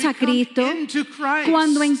venimos when we a Cristo, come into Christ,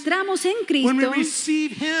 cuando entramos en when we Cristo,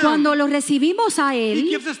 receive him, cuando lo recibimos a he Él,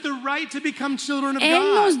 gives us the right to become children of Él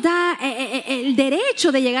nos God. da el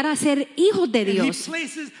derecho de llegar a ser hijos de And Dios.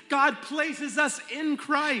 God places us in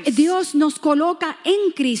Christ. Dios nos coloca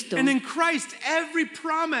en Cristo. And in Christ, every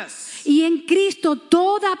promise Y en Cristo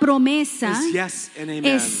toda promesa is yes and amen.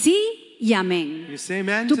 es sí y amén. You say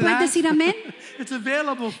amen ¿Tú to puedes that? decir amén? It's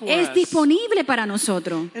available for Es us. disponible para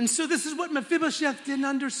nosotros. And so this is what Mephibosheth didn't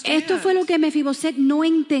understand. Esto fue lo que Mephibosheth no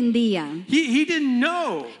entendía. He didn't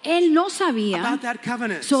know Él no sabía about that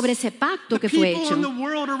covenant. sobre ese pacto The que fue people in the hecho.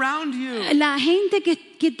 world around you, La gente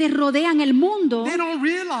que te rodea en el mundo, they don't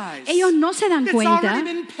realize ellos no se dan it's cuenta already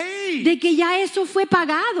been paid. de que ya eso fue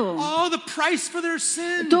pagado. All the price for their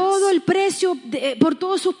sins. Todo el precio por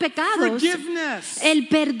todos sus pecados, Forgiveness. el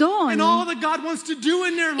perdón And all that God wants to do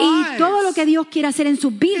in their y lives. todo lo que Dios quiere hacer en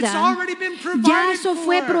sus It's vidas, already been provided ya eso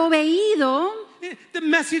fue for. proveído. The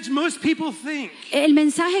message most people think El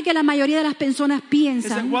mensaje que la mayoría de las personas is that,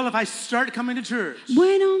 piensan, well, if I start coming to church,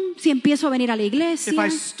 bueno, si empiezo a venir a la if iglesia I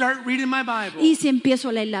start reading my Bible, y si empiezo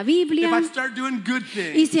a leer la if Biblia I start doing good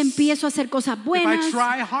y si things, empiezo a hacer cosas if I buenas,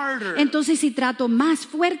 try harder, entonces si trato más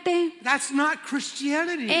fuerte, that's not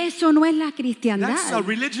Christianity. eso no es la That's a cristiandad.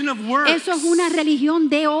 religion of works. Eso es una religión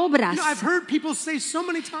de obras. You know, I've heard people say so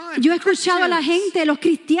many times. Yo he escuchado a la Christians, gente, los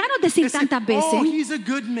cristianos decir they say, tantas oh, veces, he's a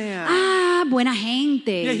good man. ah, buena Yeah,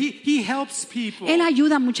 gente. he helps people. Él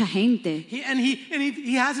ayuda a mucha gente.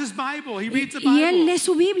 He has his Bible. He reads the Y él Bible. lee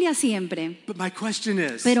su Biblia siempre. But my question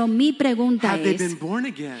is, Pero mi pregunta have they been es, born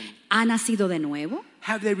again? ¿ha nacido de nuevo?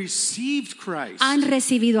 Have they received Christ? ¿Han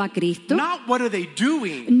recibido a Cristo? Not what are they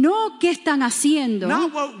doing? No qué están haciendo,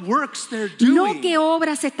 Not what works they're doing. no qué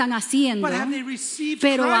obras están haciendo, But have they received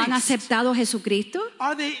pero Christ? han aceptado a Jesucristo.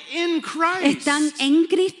 Are they in Christ? ¿Están en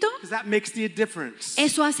Cristo? Because that makes the difference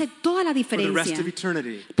Eso hace toda la for the rest diferencia of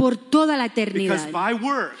eternity. por toda la Because eternidad. by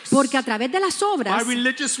works, Porque a través de las by obras,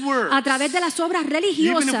 religious works, a través de las obras even if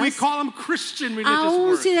we religiosas, call them Christian religious aun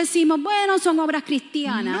works, si decimos, bueno, son obras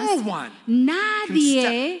cristianas, no one nadie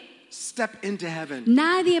step into heaven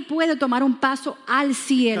puede tomar un paso al because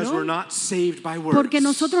we're cielo not saved by works, porque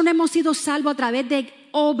nosotros no hemos sido salvos a través de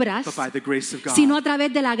obras, but by the grace of God. sino a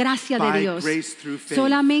través de la gracia de By Dios. grace through faith.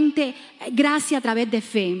 Solamente gracia a través de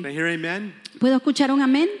Can fe. I hear amen? ¿Puedo escuchar un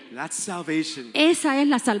amén? That's salvation Esa es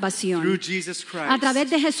la through salvación Jesus Christ. a través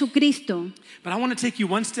de Jesucristo. But I want to take you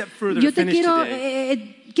one step further Yo to te finish quiero,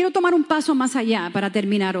 today. quiero tomar un paso más allá para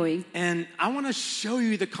terminar hoy. And I want to show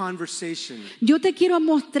you the conversation Yo te quiero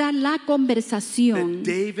mostrar la that conversación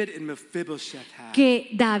David and Mephibosheth had. que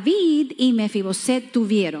David y Mephibosheth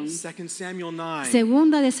tuvieron. 2 Samuel 9.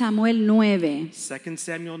 Segunda de Samuel 9, 2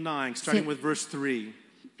 Samuel 9, starting Se- with verse 3.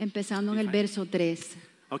 empezando en el verso 3.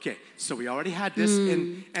 Okay, so we already had this,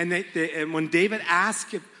 and when David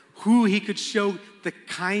asked who he could show the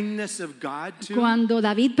kindness of God to, Cuando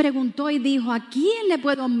David preguntó y dijo, ¿a quién le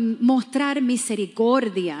puedo mostrar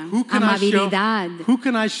misericordia, who can amabilidad?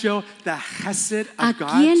 I show the chesed ¿A of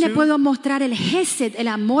God quién le to? puedo mostrar el gesed, el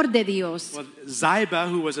amor de Dios? Well, Ziba,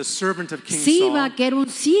 who was a servant of King Siba, Saul, que era un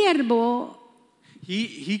siervo,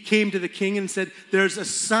 he came to the king and said, "There's a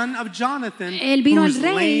son of Jonathan Él vino who's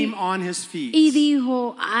al rey lame on his feet." y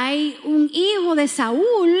dijo, hay un hijo de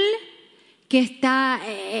Saúl que está,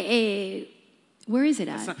 where is it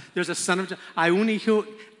at? There's a son of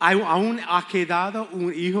aún ha quedado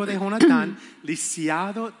un hijo de Jonatán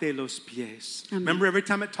lisiado de los pies. Amén. Remember, every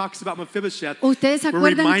time it talks about Mephibosheth, Ustedes se we're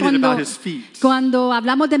acuerdan reminded about his feet. cuando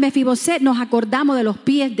hablamos de Mephibosheth, nos acordamos de los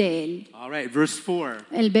pies de él. All right, verse 4.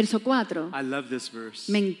 El verso 4. I love this verse.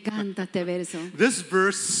 Me encanta este verso. This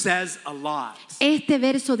verse says a lot. Este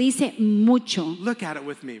verso dice mucho. Look at it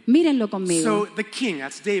with me. Mírenlo conmigo. So the king,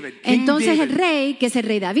 that's David. King Entonces el David. rey, que es el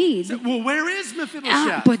rey David, said, well, where is Mephibosheth?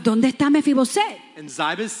 ah, pues ¿dónde está Mephibosheth? And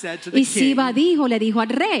Ziba said to the Y king, Siba le dijo al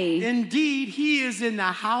rey, indeed, he is in the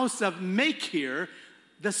house of Machir,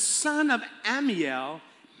 the son of Amiel,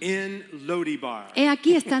 in Lodibar. he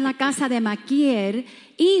aquí está en la casa de Maquier,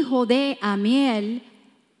 hijo de Amiel,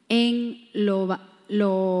 en Lodebar.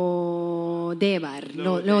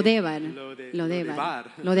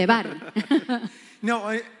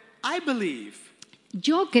 No, I believe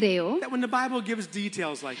Yo creo that when the Bible gives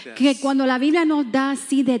details like this, que cuando la Biblia nos da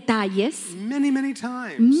así detalles, many, many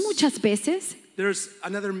times, muchas veces, there's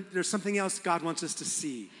something else God wants us to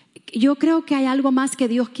see. yo creo que hay algo más que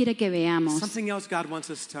Dios quiere que veamos. Something else God wants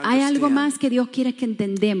us to Hay algo understand. más que Dios quiere que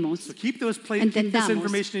entendemos. So keep this Entendamos.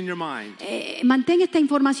 information in your mind. Mantén esta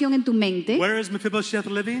información en tu mente. Where is Mephibosheth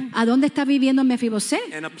living? ¿A dónde está viviendo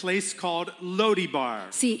Mephibosheth? In a place called Lodibar.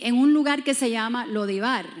 Sí, en un lugar que se llama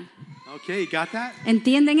Lodibar. Okay, got that?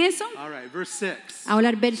 ¿Entienden eso? All right, verse 6. Ahora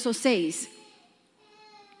el verso 6.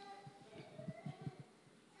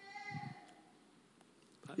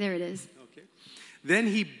 There it is. Okay. Then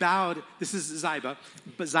he bowed. This is Ziba.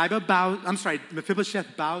 But Ziba bowed. I'm sorry,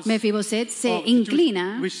 Mephibosheth bows. Mephibosheth se Oh,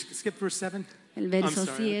 inclina. We skip verse 7? El verso I'm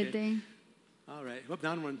sorry, 7. okay. All right. Whoop,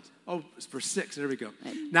 down one. Oh, it's verse 6. There we go.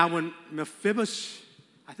 Now when Mephibosheth,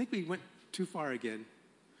 I think we went too far again.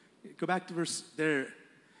 Go back to verse there.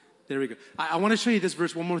 There we go. I want to show you this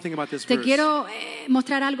verse. One more thing about this Te verse. quiero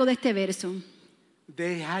mostrar algo de este verso.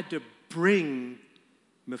 They had to bring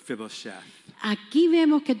Mephibosheth. Aquí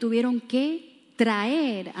vemos que tuvieron que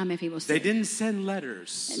traer a They Mephibosheth. didn't send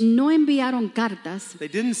letters. No enviaron cartas. They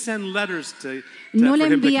didn't send letters to No for le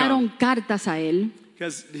him to enviaron come cartas a él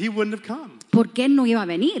because he wouldn't have come. porque él no iba a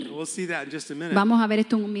venir. We'll see that in just a minute. Vamos a ver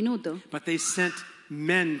esto en un minuto. But they sent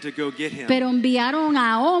men to go get him. Pero enviaron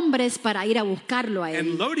a hombres para ir a buscarlo a And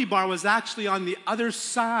él. Lodibar was actually on the other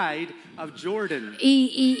side of Jordan.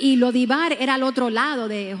 Y Lodibar era al otro lado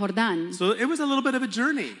de Jordán. So it was a little bit of a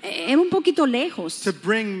journey Era un poquito lejos to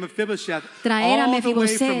bring Mephibosheth traer a all the way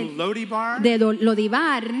Mephibosheth from Lodibar de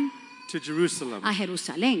Lodibar to Jerusalem, a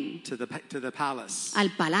Jerusalén, to the palace. al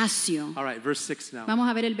palacio. All right, verse 6 now. Vamos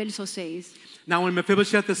a ver el verso 6. Now when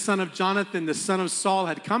Mephibosheth, the son of Jonathan, the son of Saul,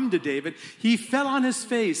 had come to David, he fell on his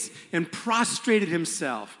face and prostrated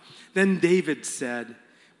himself. Then David said,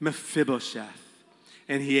 Mephibosheth.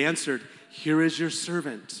 And he answered, Here is your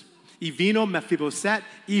servant. Y vino Mephibosheth,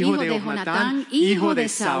 hijo de Jonatán, hijo de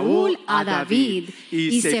Saúl, a David,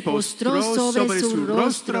 y se postró sobre su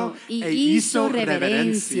rostro y hizo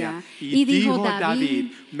reverencia. Y dijo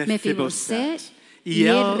David, Mephibosheth, y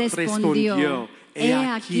él respondió, He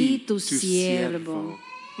aquí tu siervo.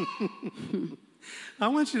 I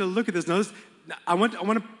want you to look at this. Notice, I want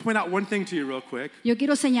to point out one thing to you real quick. Yo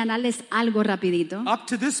quiero señalarles algo rapidito. Up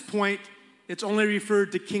to this point, it's only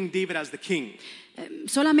referred to King David as the king.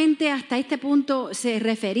 Solamente hasta este punto se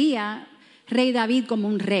refería rey David como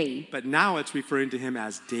un rey. But now it's referring to him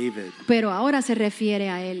as David. Pero ahora se refiere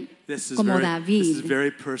a él This is como this is David.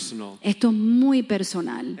 very personal. Esto es muy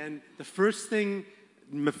personal. And the first thing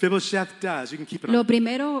Mephibosheth does, you can keep it Lo on,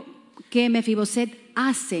 primero que Mephibosheth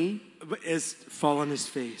hace, is fall on his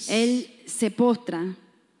face. él se postra.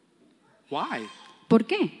 Why? ¿Por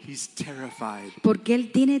qué? He's terrified. Porque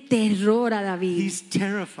él tiene terror a David. He's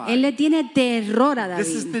terrified. Él le tiene terror a This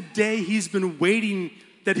is David. the day he's been waiting,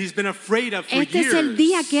 that he's been afraid of for Este years. es el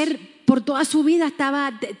día que él por toda su vida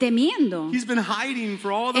estaba temiendo. He's been hiding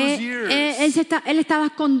for all those years Él estaba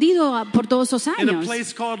escondido por todos esos in a años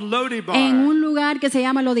place called Lodibar, en un lugar que se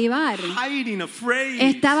llama Lodibar. hiding, afraid.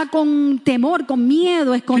 Estaba con temor, con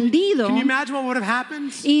miedo, escondido. Can you imagine what would have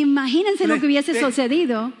happened? Imagínense lo When que hubiese they-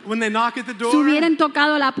 sucedido When they knock at the si door, hubieran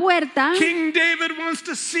tocado la puerta. King David wants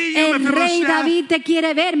to see you, El rey Mephibosheth. David te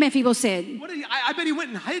quiere ver, Mephibosheth. I bet he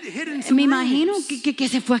went and hid in some Me imagino rooms. que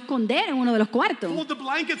se fue a esconder en uno de los cuartos. Pulled the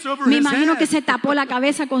blankets over Me his imagino head. que se tapó la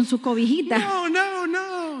cabeza con sus cobijitas.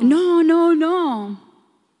 No. No.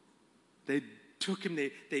 They took him,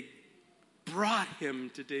 they brought him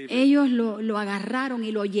to David. Ellos lo agarraron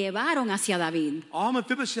y lo llevaron hacia David. All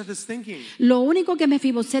Mephibosheth is thinking, Lo único que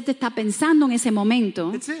Mephibosheth está pensando en ese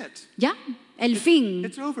momento, it's it. ya, el fin.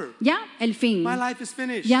 It's over. Ya, el fin. My life is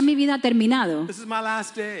finished. Ya mi vida ha terminado. This is my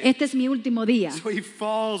last day. Este es mi último día. So he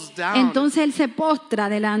falls down. Entonces él se postra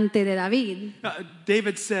delante de David.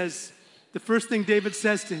 David says, the first thing David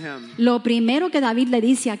says to him Lo primero que David le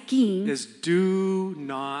dice aquí, is, do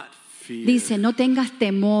not fear. dice, no tengas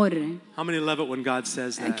temor. How many love it when God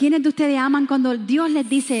says that? ¿Quiénes de ustedes aman cuando Dios les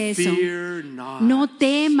dice eso? Fear not. No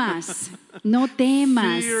temas, no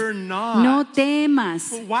temas, Fear not. no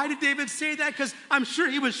temas. Well, why did David say that? Because I'm sure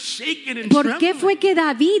he was shaking and ¿Por qué trembling. fue que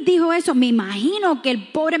David dijo eso? Me imagino que el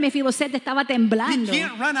pobre Mephibosheth estaba He temblando.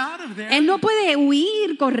 can't run out of there. Él no puede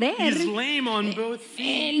huir, correr. He's lame on both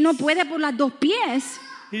feet. Él no puede por las dos pies.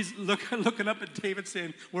 He's looking up at David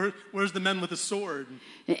saying, where's the man with the sword?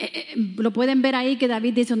 Lo pueden ver ahí que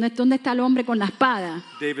David dice, ¿dónde está el hombre con la espada?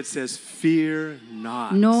 David says, fear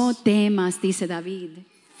not. No temas, dice David.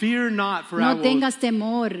 Fear not, for No tengas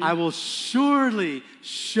temor. I will surely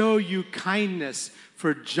show you kindness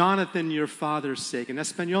for Jonathan your father's sake. En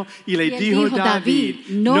español, y le Y él dijo dijo, David,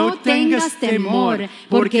 no tengas temor,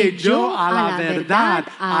 porque yo a la verdad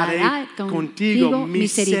haré contigo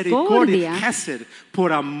misericordia, Chesed,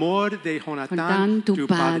 por amor de Jonatán Jonatán, tu tu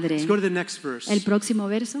padre. padre. Let's go to the next verse. El próximo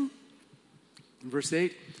verso, Verse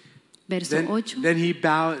 8. verso 8. Then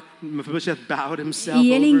Mephibosheth bowed himself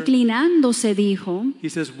Y él over. inclinándose dijo, He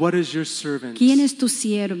says, what is your servant? ¿quién es tu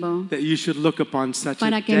siervo That you should look upon such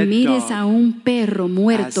para a que dead mires dog a un perro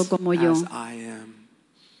muerto como yo? as I am.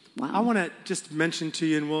 I Wow. want to just mention to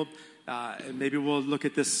you, and maybe we'll look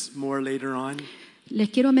at this more later on, Les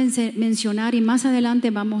quiero mencionar, y más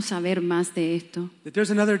adelante vamos a ver más de esto, that there's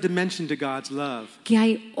another dimension to God's love. que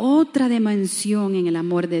hay otra dimensión en el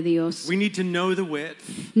amor de Dios. We need to know the width.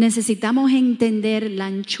 Necesitamos entender la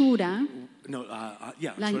anchura, No,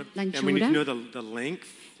 yeah, La and we need to anchura. know the length,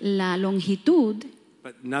 la longitud,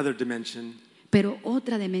 but another dimension Pero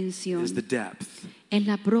otra dimensión is the depth. es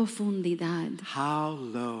la profundidad. How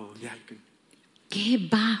low, yeah, you can, Qué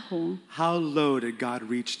bajo, how low did God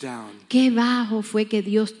reach down qué bajo fue que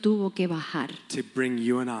Dios tuvo que bajar to bring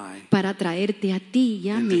you and I para traerte a ti y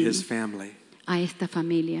a into mí His family? a esta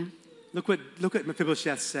familia. Look what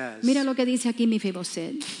Mephibosheth says. Mira lo que dice aquí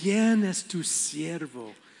Mephibosheth. ¿Quién es tu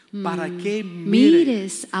siervo para que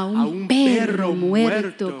Mires a un perro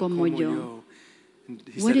muerto como yo? And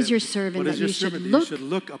he What said, is your servant "What is that your you should servant? look You should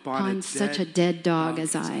look upon such a dead dog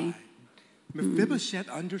as I?" Mephibosheth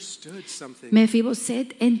understood something.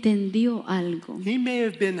 Mephibosheth entendió algo. He may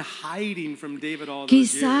have been hiding from David all those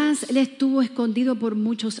Quizás years, él estuvo escondido por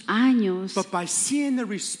muchos años, but by seeing the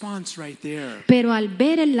response right there, pero al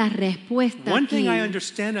ver la respuesta one aquí, thing I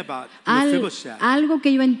understand about Mephibosheth algo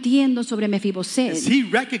que yo entiendo sobre is Mephibosheth, he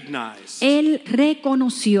recognized él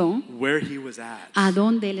reconoció where he was at. a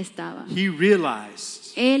dónde él estaba. He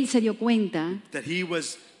realized Él se dio cuenta that he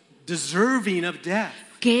was deserving of death.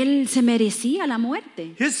 que él se merecía la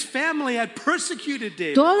muerte. His family had persecuted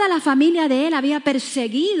David. Toda la familia de él había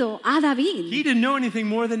perseguido a He David. didn't know anything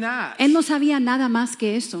more than that. Él no sabía nada más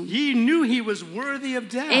que eso. He knew he was worthy of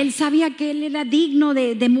death, Él sabía que él era digno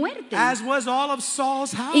de muerte, as was all of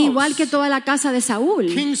Saul's house. igual que toda la casa de Saúl.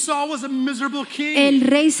 King Saul was a miserable king. El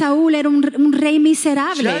rey Saúl era un rey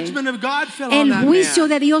miserable. Judgment of God fell on El that juicio man,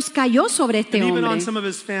 de Dios cayó sobre este and even hombre on some of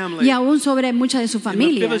his family. y aún sobre mucha de su And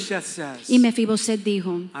familia. Mephibosheth says, Y Mephibosheth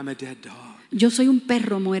dijo, I'm a dead dog. yo soy un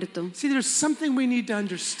perro muerto. See, there's something we need to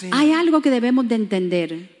understand. Hay algo que debemos de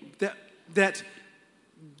entender, that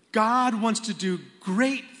God wants to do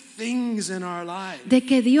great things in our lives. de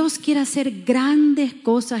que Dios quiere hacer grandes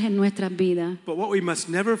cosas en nuestras vidas. But what we must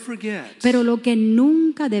never forget Pero lo que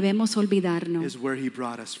nunca debemos olvidarnos is where He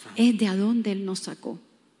brought us from. es de a dónde Él nos sacó.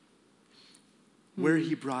 Where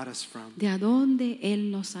He brought us from. De a dónde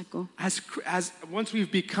Él nos sacó. As once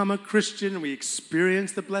we've become a Christian and we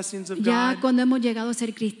experience the blessings of Ya God, cuando hemos llegado a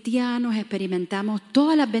ser cristianos, experimentamos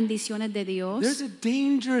todas las bendiciones de there's Dios. a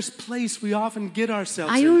dangerous place we often get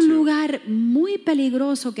ourselves Hay un into. lugar muy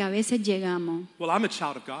peligroso que a veces llegamos. Well, I'm a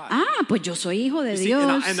child of God. Ah, pues yo soy hijo de You see,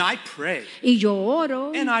 Dios. and I pray, Y yo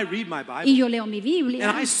oro. and I read my Y Bible, yo leo mi Biblia.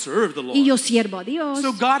 and I serve the Lord. Y yo sirvo a Dios.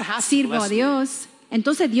 So God has to Sirvo a bless me. Dios.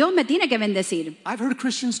 Entonces Dios me tiene que bendecir. I've heard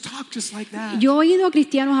Christians talk just like that. Yo he oído a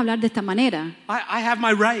cristianos hablar de esta manera. I have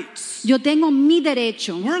my rights. Yo tengo mi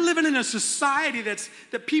derecho. We're living in a society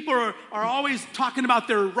that people are always talking about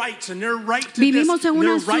their rights and their right to Vivimos this en and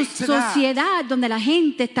their una right to that. sociedad donde la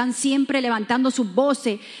gente está siempre levantando sus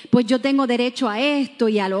voces. Pues yo tengo derecho a esto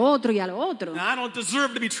y a lo otro y a lo otro. And I don't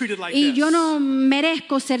deserve to be treated like Y this. yo no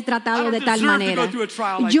merezco ser I tratado don't de tal deserve to manera. go through a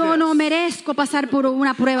trial like Yo this. no merezco pasar por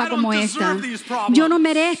una I prueba don't como esta. deserve these problems. Yo no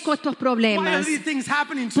merezco estos Why are problemas. these things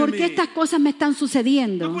happening to ¿Por me? qué estas cosas me están Look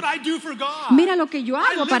sucediendo? what I do for God. Mira lo que yo I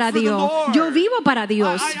hago live para for the Dios. Lord. Yo vivo para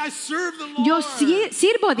Dios. I serve the Lord. Yo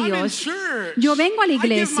sirvo a I'm in Dios. church. Yo vengo a la I give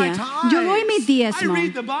my iglesia. tithes. Yo doy mis diezmos. I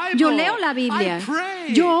read the Bible. Yo leo la Biblia. I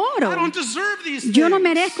pray. Yo I oro. don't deserve these Yo no things.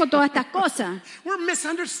 merezco todas estas cosas. We're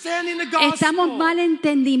misunderstanding the gospel. Estamos mal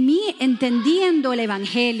entendiendo el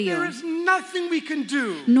Evangelio. There is nothing we can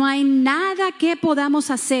do No hay nada que podamos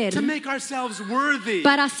hacer to make ourselves worthy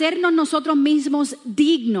para hacernos nosotros mismos of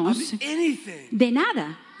dignos anything de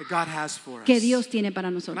nada that God has for us. que Dios tiene para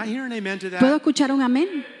Can nosotros. I hear an amen to that? ¿Puedo escuchar un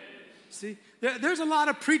amén? See, there's a lot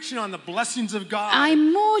of preaching on the blessings of God. Hay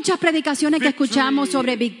muchas predicaciones que Victory. escuchamos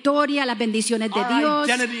sobre victoria, las bendiciones de Our Dios,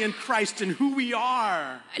 identity in Christ and who we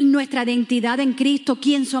are. nuestra identidad en Cristo,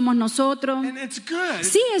 quién somos nosotros. And it's good.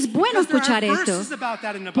 Sí, es bueno because there escuchar are esto, verses about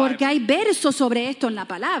that in the porque Bible. hay versos sobre esto en la But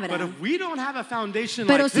palabra. if we don't have a foundation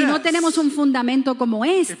Pero like si no this, tenemos un fundamento como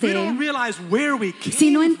if we este, don't realize where we came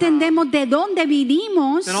si no from, entendemos de dónde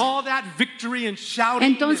vinimos, then all that victory and shouting,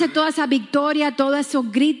 entonces and, toda esa victoria, todos esos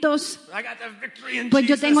gritos, I got the victory in pues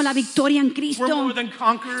yo Jesus. tengo la victoria en We're Cristo. more than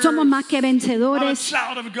conquerors. Somos más que I'm a vencedores.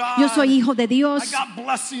 child of God. Yo soy hijo de I Dios. got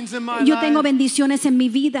blessings in my Yo tengo life. bendiciones en mi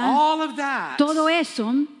vida. All of that, Todo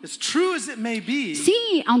eso, as true as it may be,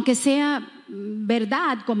 sí, aunque sea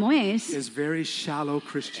verdad como es, is very shallow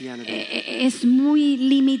Christianity. es muy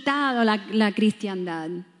limitado la cristiandad.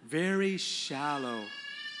 Very shallow.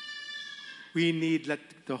 We need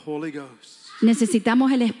the Holy Ghost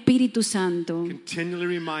Necesitamos el Espíritu Santo continually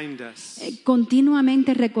remind us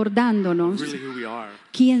continuamente recordándonos really who we are.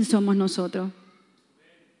 quién somos nosotros.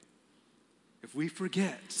 If we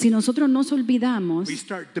forget, Si nosotros nos olvidamos we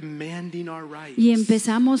start demanding our rights, y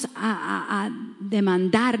empezamos a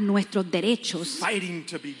demandar nuestros derechos, fighting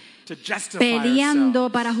to justify peleando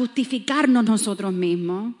ourselves. para justificarnos nosotros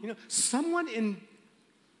mismos. You know, someone in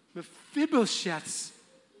Mephibosheth's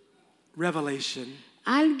revelation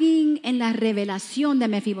alguien en la revelación de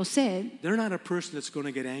Mephibosheth they're not a person that's going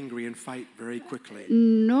to get angry and fight very quickly.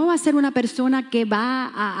 no va a ser una persona que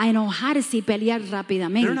va a enojarse y pelear They're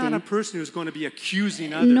rápidamente. not a person who's going to be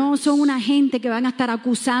accusing others. No son una gente que van a estar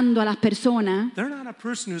acusando a las personas. They're not a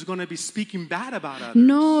person who's going to be speaking bad about others.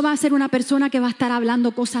 No va a ser una persona que va a estar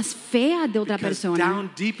hablando cosas feas de otra Because persona.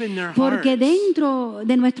 down deep in their Porque hearts, dentro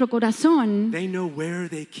de nuestro corazón, they know where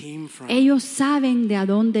they came from. ellos saben de a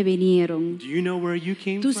dónde vinieron. Do you know where you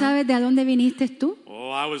came ¿Tú from? sabes de a dónde viniste tú?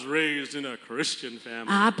 Oh, I was raised in a Christian family.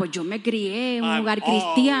 Ah, pues yo me crié en un I've hogar always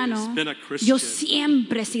cristiano. been a Christian. Yo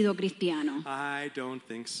siempre he sido cristiano. I don't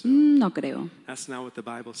think so. No creo. That's not what the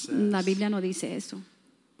Bible says. La Biblia no dice eso.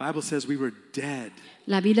 Bible says we were dead.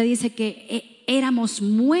 La Biblia dice que éramos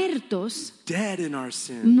muertos, Dead in our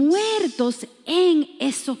sins muertos en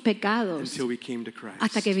esos pecados until we came to Christ.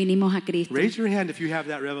 hasta que vinimos a Cristo. Raise your hand if you have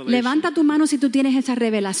that revelation. Levanta tu mano si tú tienes esa That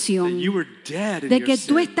revelación you were dead in de your que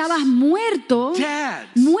tú sins. estabas muerto, Dead.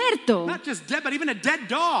 muerto. Not just dead, but even a dead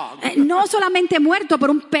dog. No solamente muerto,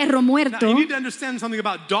 pero un perro Now, muerto. you need to understand something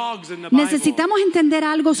about dogs in the Bible. Necesitamos entender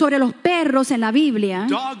algo sobre los perros en la Biblia.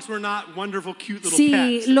 Dogs were not wonderful, cute little Sí,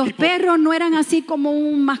 pets. that los people- perros no eran así como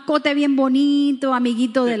un mascote bien bonito,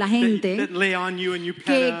 amiguito de la that gente, lay on you and you pet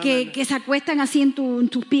que, 'em que, and- que se acuestan así en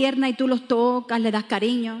tus piernas y tú los tocas, le das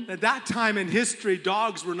cariño. At that time in history,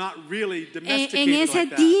 dogs were not really domesticated En ese like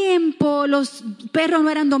that. tiempo los perros no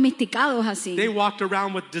eran domesticados así. They walked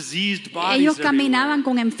around with diseased bodies Ellos caminaban everywhere.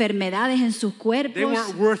 con enfermedades en sus They cuerpos.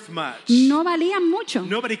 weren't worth much. No valían mucho.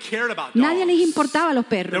 Nobody cared about dogs. Nadie les importaba a los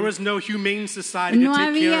There perros. was no humane society No to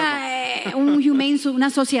take care of había una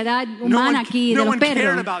sociedad them. humana aquí No de los one cared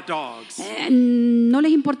perros. about dogs. No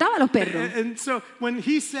les importaba a los perros. And so when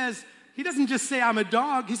he says, he doesn't just say I'm a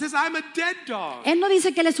dog, he says I'm a dead dog. Él no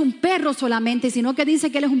dice que él es un perro solamente, sino que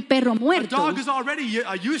dice que él es un perro A muerto. dog is already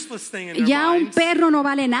a useless thing in their Ya un minds. perro no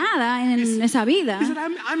vale nada en esa vida. He said,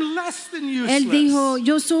 I'm less than useless. Él dijo,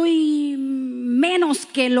 yo soy menos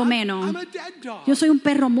que lo I'm menos. a dead dog. Yo soy un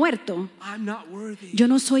perro muerto. I'm not worthy. Yo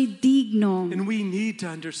no soy digno. And we need to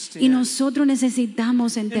understand. Y nosotros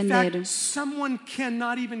necesitamos In entender. fact, someone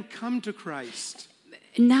cannot even come to Christ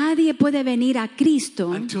Nadie puede venir a Cristo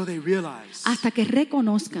until they realize hasta que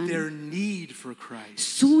reconozcan their need for Christ.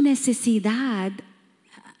 su necesidad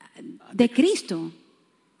de Cristo.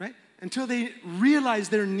 Right? Until they realize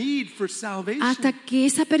their need for salvation. Hasta que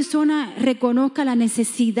esa persona reconozca la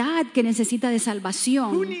necesidad que necesita de Who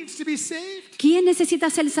salvación. needs to be saved? ¿Quién necesita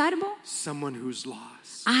ser salvo? Someone who's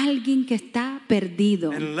lost. Alguien que está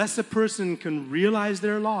perdido. And unless a person can realize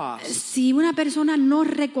their loss, Si una persona no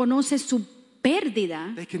reconoce su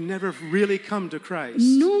pérdida, they can never really come to Christ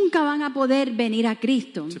nunca van a poder venir a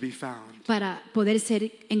Cristo to be found. para poder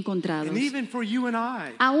ser encontrados. And even for you and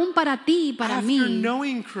I, Aún para ti y para after mí,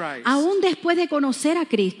 knowing Christ, aún después de conocer a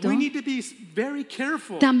Cristo, we need to be very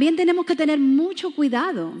careful también tenemos que tener mucho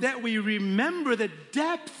cuidado that we remember the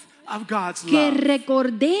depth of God's que love.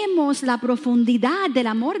 recordemos la profundidad del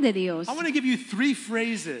amor de Dios. I want to give you three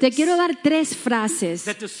phrases Te quiero dar 3 frases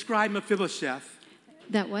that describe Mephibosheth,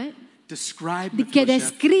 That what? describe que Mephibosheth,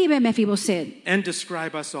 describe Mephibosheth and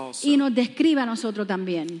describe us also. y nos describe a nosotros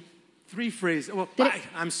también. 3 phrases. Well, Tre-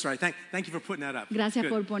 I'm sorry. Thank you for putting that up. Gracias Good.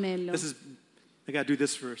 por ponerlo. I got to do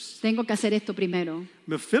this first. Tengo que hacer esto primero.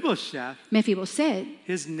 Mephibosheth, Mephibosheth,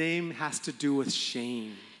 his name has to do with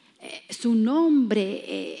shame. su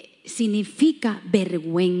nombre significa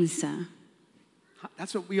vergüenza.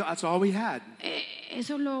 That's all we had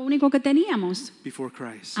Eso es lo único que teníamos before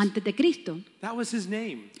Christ. antes de Cristo. That was his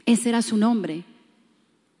name. Ese era su nombre.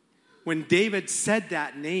 When David said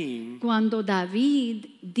that name, Cuando David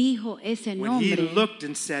dijo ese when he nombre, looked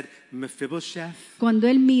and said, Mephibosheth, cuando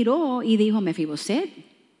él miró y dijo Mephibosheth,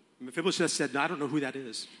 Mephibosheth said, no, I don't know who that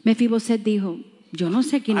is. Mephibosheth dijo, yo no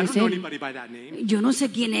sé quién I es don't know él. anybody by that name. Yo no sé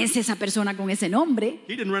quién es esa persona con ese nombre.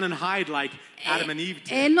 He didn't run and hide like Adam and Eve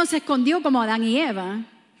did. Él no se escondió como Adán y Eva.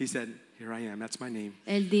 He said, here I am, that's my name.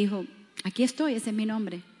 Él dijo, aquí estoy, ese es mi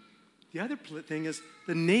nombre. The other thing is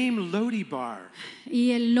the name Lodibar,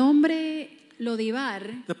 Y el nombre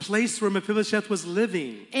Lodibar, the place where Mephibosheth was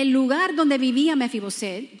living. el lugar donde vivía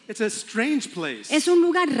Mephibosheth, It's a strange place. es un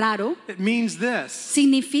lugar raro. It means this.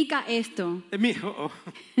 Significa esto. It means,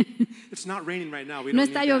 it's not raining right now. We No don't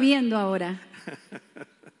está need that. lloviendo ahora.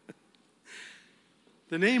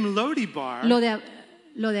 The name Lodibar,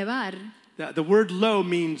 Lodebar, the word lo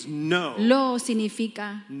means no. lo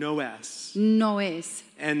significa No S. no es.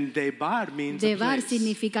 And Debar means a Debar place.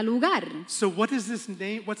 significa lugar. So what is this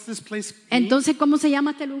name? What's this place mean? Entonces, ¿cómo se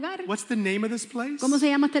llama este lugar? What's the name of this place? ¿Cómo se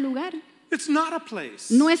llama este lugar? It's not a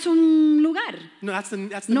place. No es un lugar. No, that's the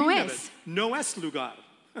No name of es. it. No es lugar.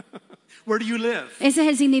 Where do you live? Ese es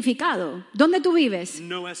el significado. ¿Dónde tú vives?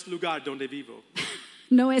 No es lugar donde vivo.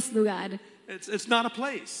 No es lugar. It's not a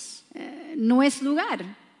place. No es lugar.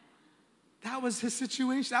 That was his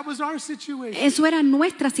situation. That was our situation. Eso era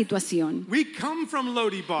nuestra situación. We come from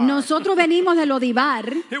Lodibar. Nosotros venimos de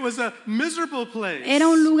Lodibar. It was a miserable place. Era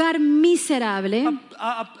un lugar miserable.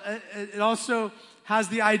 It also has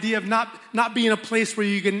the idea of not being a place where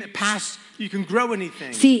you can grow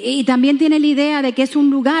anything. Sí, y también tiene la idea de que es un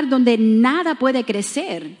lugar donde nada puede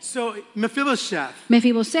crecer. So Mephibosheth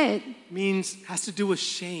has to do with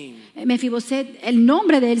shame. Mephibosheth, el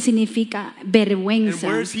nombre de él significa And vergüenza.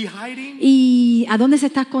 where is he hiding? ¿Y a dónde se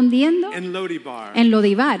está escondiendo? In Lodibar, En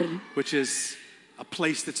Lodibar, which is a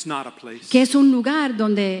place that's not a place. que es un lugar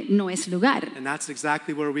donde no es lugar. And that's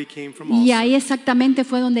exactly where we came from Y also. ahí exactamente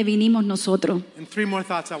fue donde vinimos nosotros. And 3 more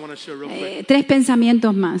thoughts I want to share real quick. 3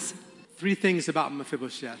 pensamientos más. 3 things about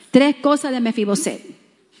Mephibosheth. 3 cosas de Mephibosheth.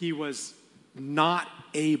 He was not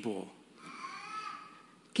able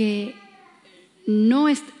Que no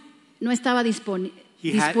estaba dispuesto.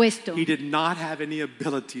 He did not have any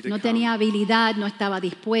ability to No come. tenía habilidad, no estaba He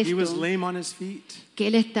was dispuesto. lame on his feet. Que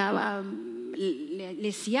él estaba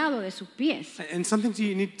lisiado de sus pies. And something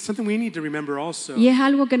we need to remember also. Y es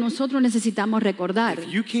algo que nosotros necesitamos recordar. If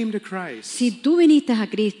you came to Christ, Si tú viniste a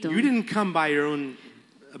Cristo, you didn't come by your own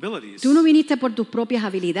abilities. tú no viniste por tus propias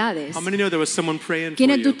habilidades. How many know there was someone praying for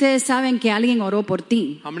 ¿Quiénes de you? ustedes saben que alguien oró por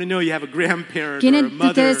ti? How many know you have a grandparent or a ¿Quiénes de mother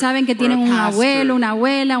ustedes saben que or tienen a un pastor abuelo, una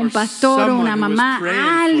abuela, un or pastor, someone una who was mamá, praying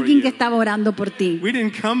for alguien you? que estaba orando por ti? We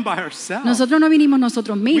didn't come by ourselves. Nosotros no vinimos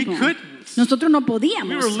nosotros mismos. couldn't. Nosotros no We were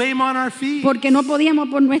podíamos. lame on our feet. Porque no podíamos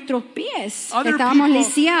por nuestros pies. Other Estábamos people-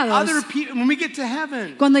 lisiados. when we get to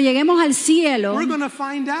heaven, Cuando lleguemos al cielo, we're going to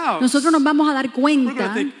find out. nosotros nos vamos a dar We're going to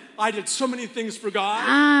cuenta. think, I did so many things for God.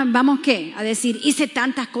 ¿Vamos qué? A decir, hice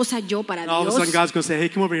tantas cosas yo para All of a sudden, Dios. God's going to say, hey,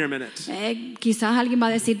 come over here a minute. Quizás alguien va a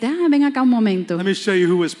decir, ven acá un momento. Let me show you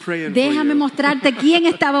who was praying Déjame for you. mostrarte quién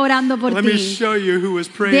estaba orando por Let me ti. show you who was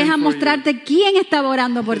praying Deja for you. mostrarte quién estaba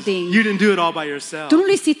orando por ti. You didn't do it all by yourself. Tú no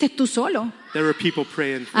lo hiciste tú solo. There were people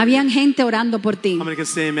praying for Habían you. gente orando por ti. How many can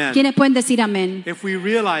say amen? ¿Quiénes pueden decir amén? If we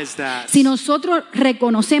realize that, Si nosotros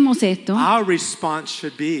reconocemos esto, our response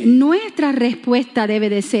should be, nuestra respuesta debe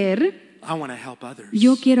de ser, I want to help others.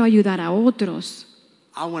 yo quiero ayudar a otros.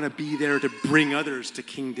 I want to be there to bring others to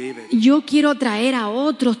King David. Yo quiero traer a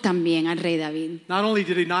otros también al rey David. Not only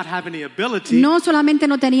did he not have any ability, No solamente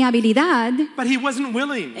no tenía habilidad, but he wasn't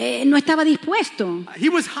willing. no estaba dispuesto. He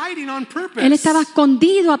was hiding on purpose. Él estaba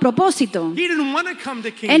escondido a propósito. He didn't want to come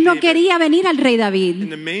to King Él no David. quería venir al rey David. And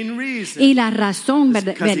the main reason Y la razón is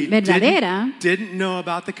because he verdadera didn't know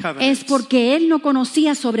about the covenant. es porque él no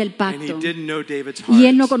conocía sobre el And he pacto. didn't know David's heart. Y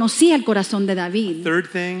él no conocía el corazón de David. Third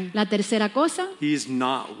thing, La tercera cosa, he's not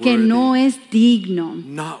worthy. que no es digno.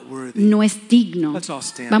 Not worthy. No es digno. Let's all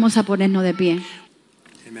stand. Vamos a ponernos de pie.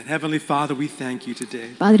 Amen. Heavenly Father, we thank you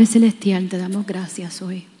today. Padre Celestial, te damos gracias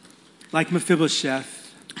hoy. Like Mephibosheth,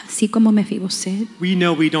 Así como Mephibosheth, we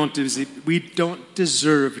know we don't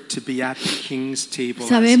deserve to be at the king's table.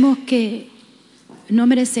 sabemos que no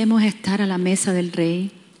merecemos estar a la mesa del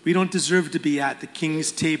rey. We don't deserve to be at the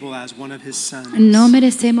king's table as one of his sons. No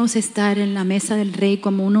merecemos estar en la mesa del rey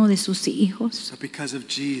como uno de sus hijos. But because of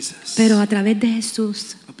Jesus, Pero a través de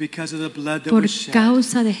Jesús, but because of the blood that por was shed,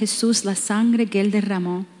 causa de Jesús, la sangre que él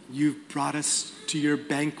derramó, you've brought us to your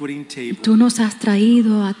banqueting table. tú nos has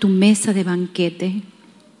traído a tu mesa de banquete.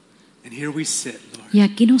 And here we sit, Lord. Y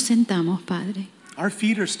aquí nos sentamos, Padre. Our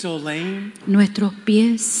feet are still lame. Nuestros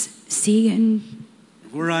pies siguen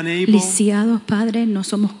We're unable. lisiados, Padre. No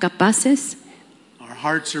somos capaces. Our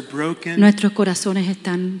hearts are broken. Nuestros corazones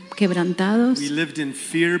están quebrantados. We lived in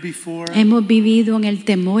fear before. Hemos vivido en el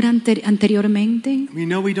temor anteriormente. We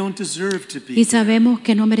know we don't deserve to be Y here, sabemos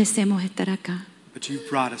que no merecemos estar acá. but you've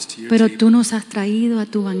brought us to your Pero table. tú nos has traído a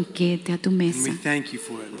tu banquete, a tu And mesa. we thank you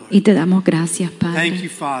for it, Lord. Y te damos gracias, Thank you, Padre.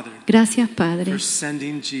 Father, Gracias, Padre, for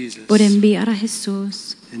sending Jesus. por enviar a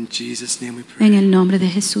Jesús. In Jesus' name we pray. En el nombre de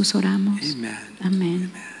Jesús oramos. Amen.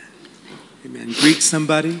 Amén. Amen. Greet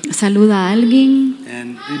somebody Saluda a alguien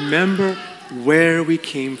and remember where we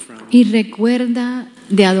came from. y recuerda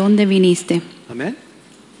de a dónde viniste. Amen.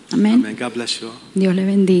 Amén. Amen. God bless you all. Dios le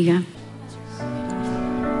bendiga.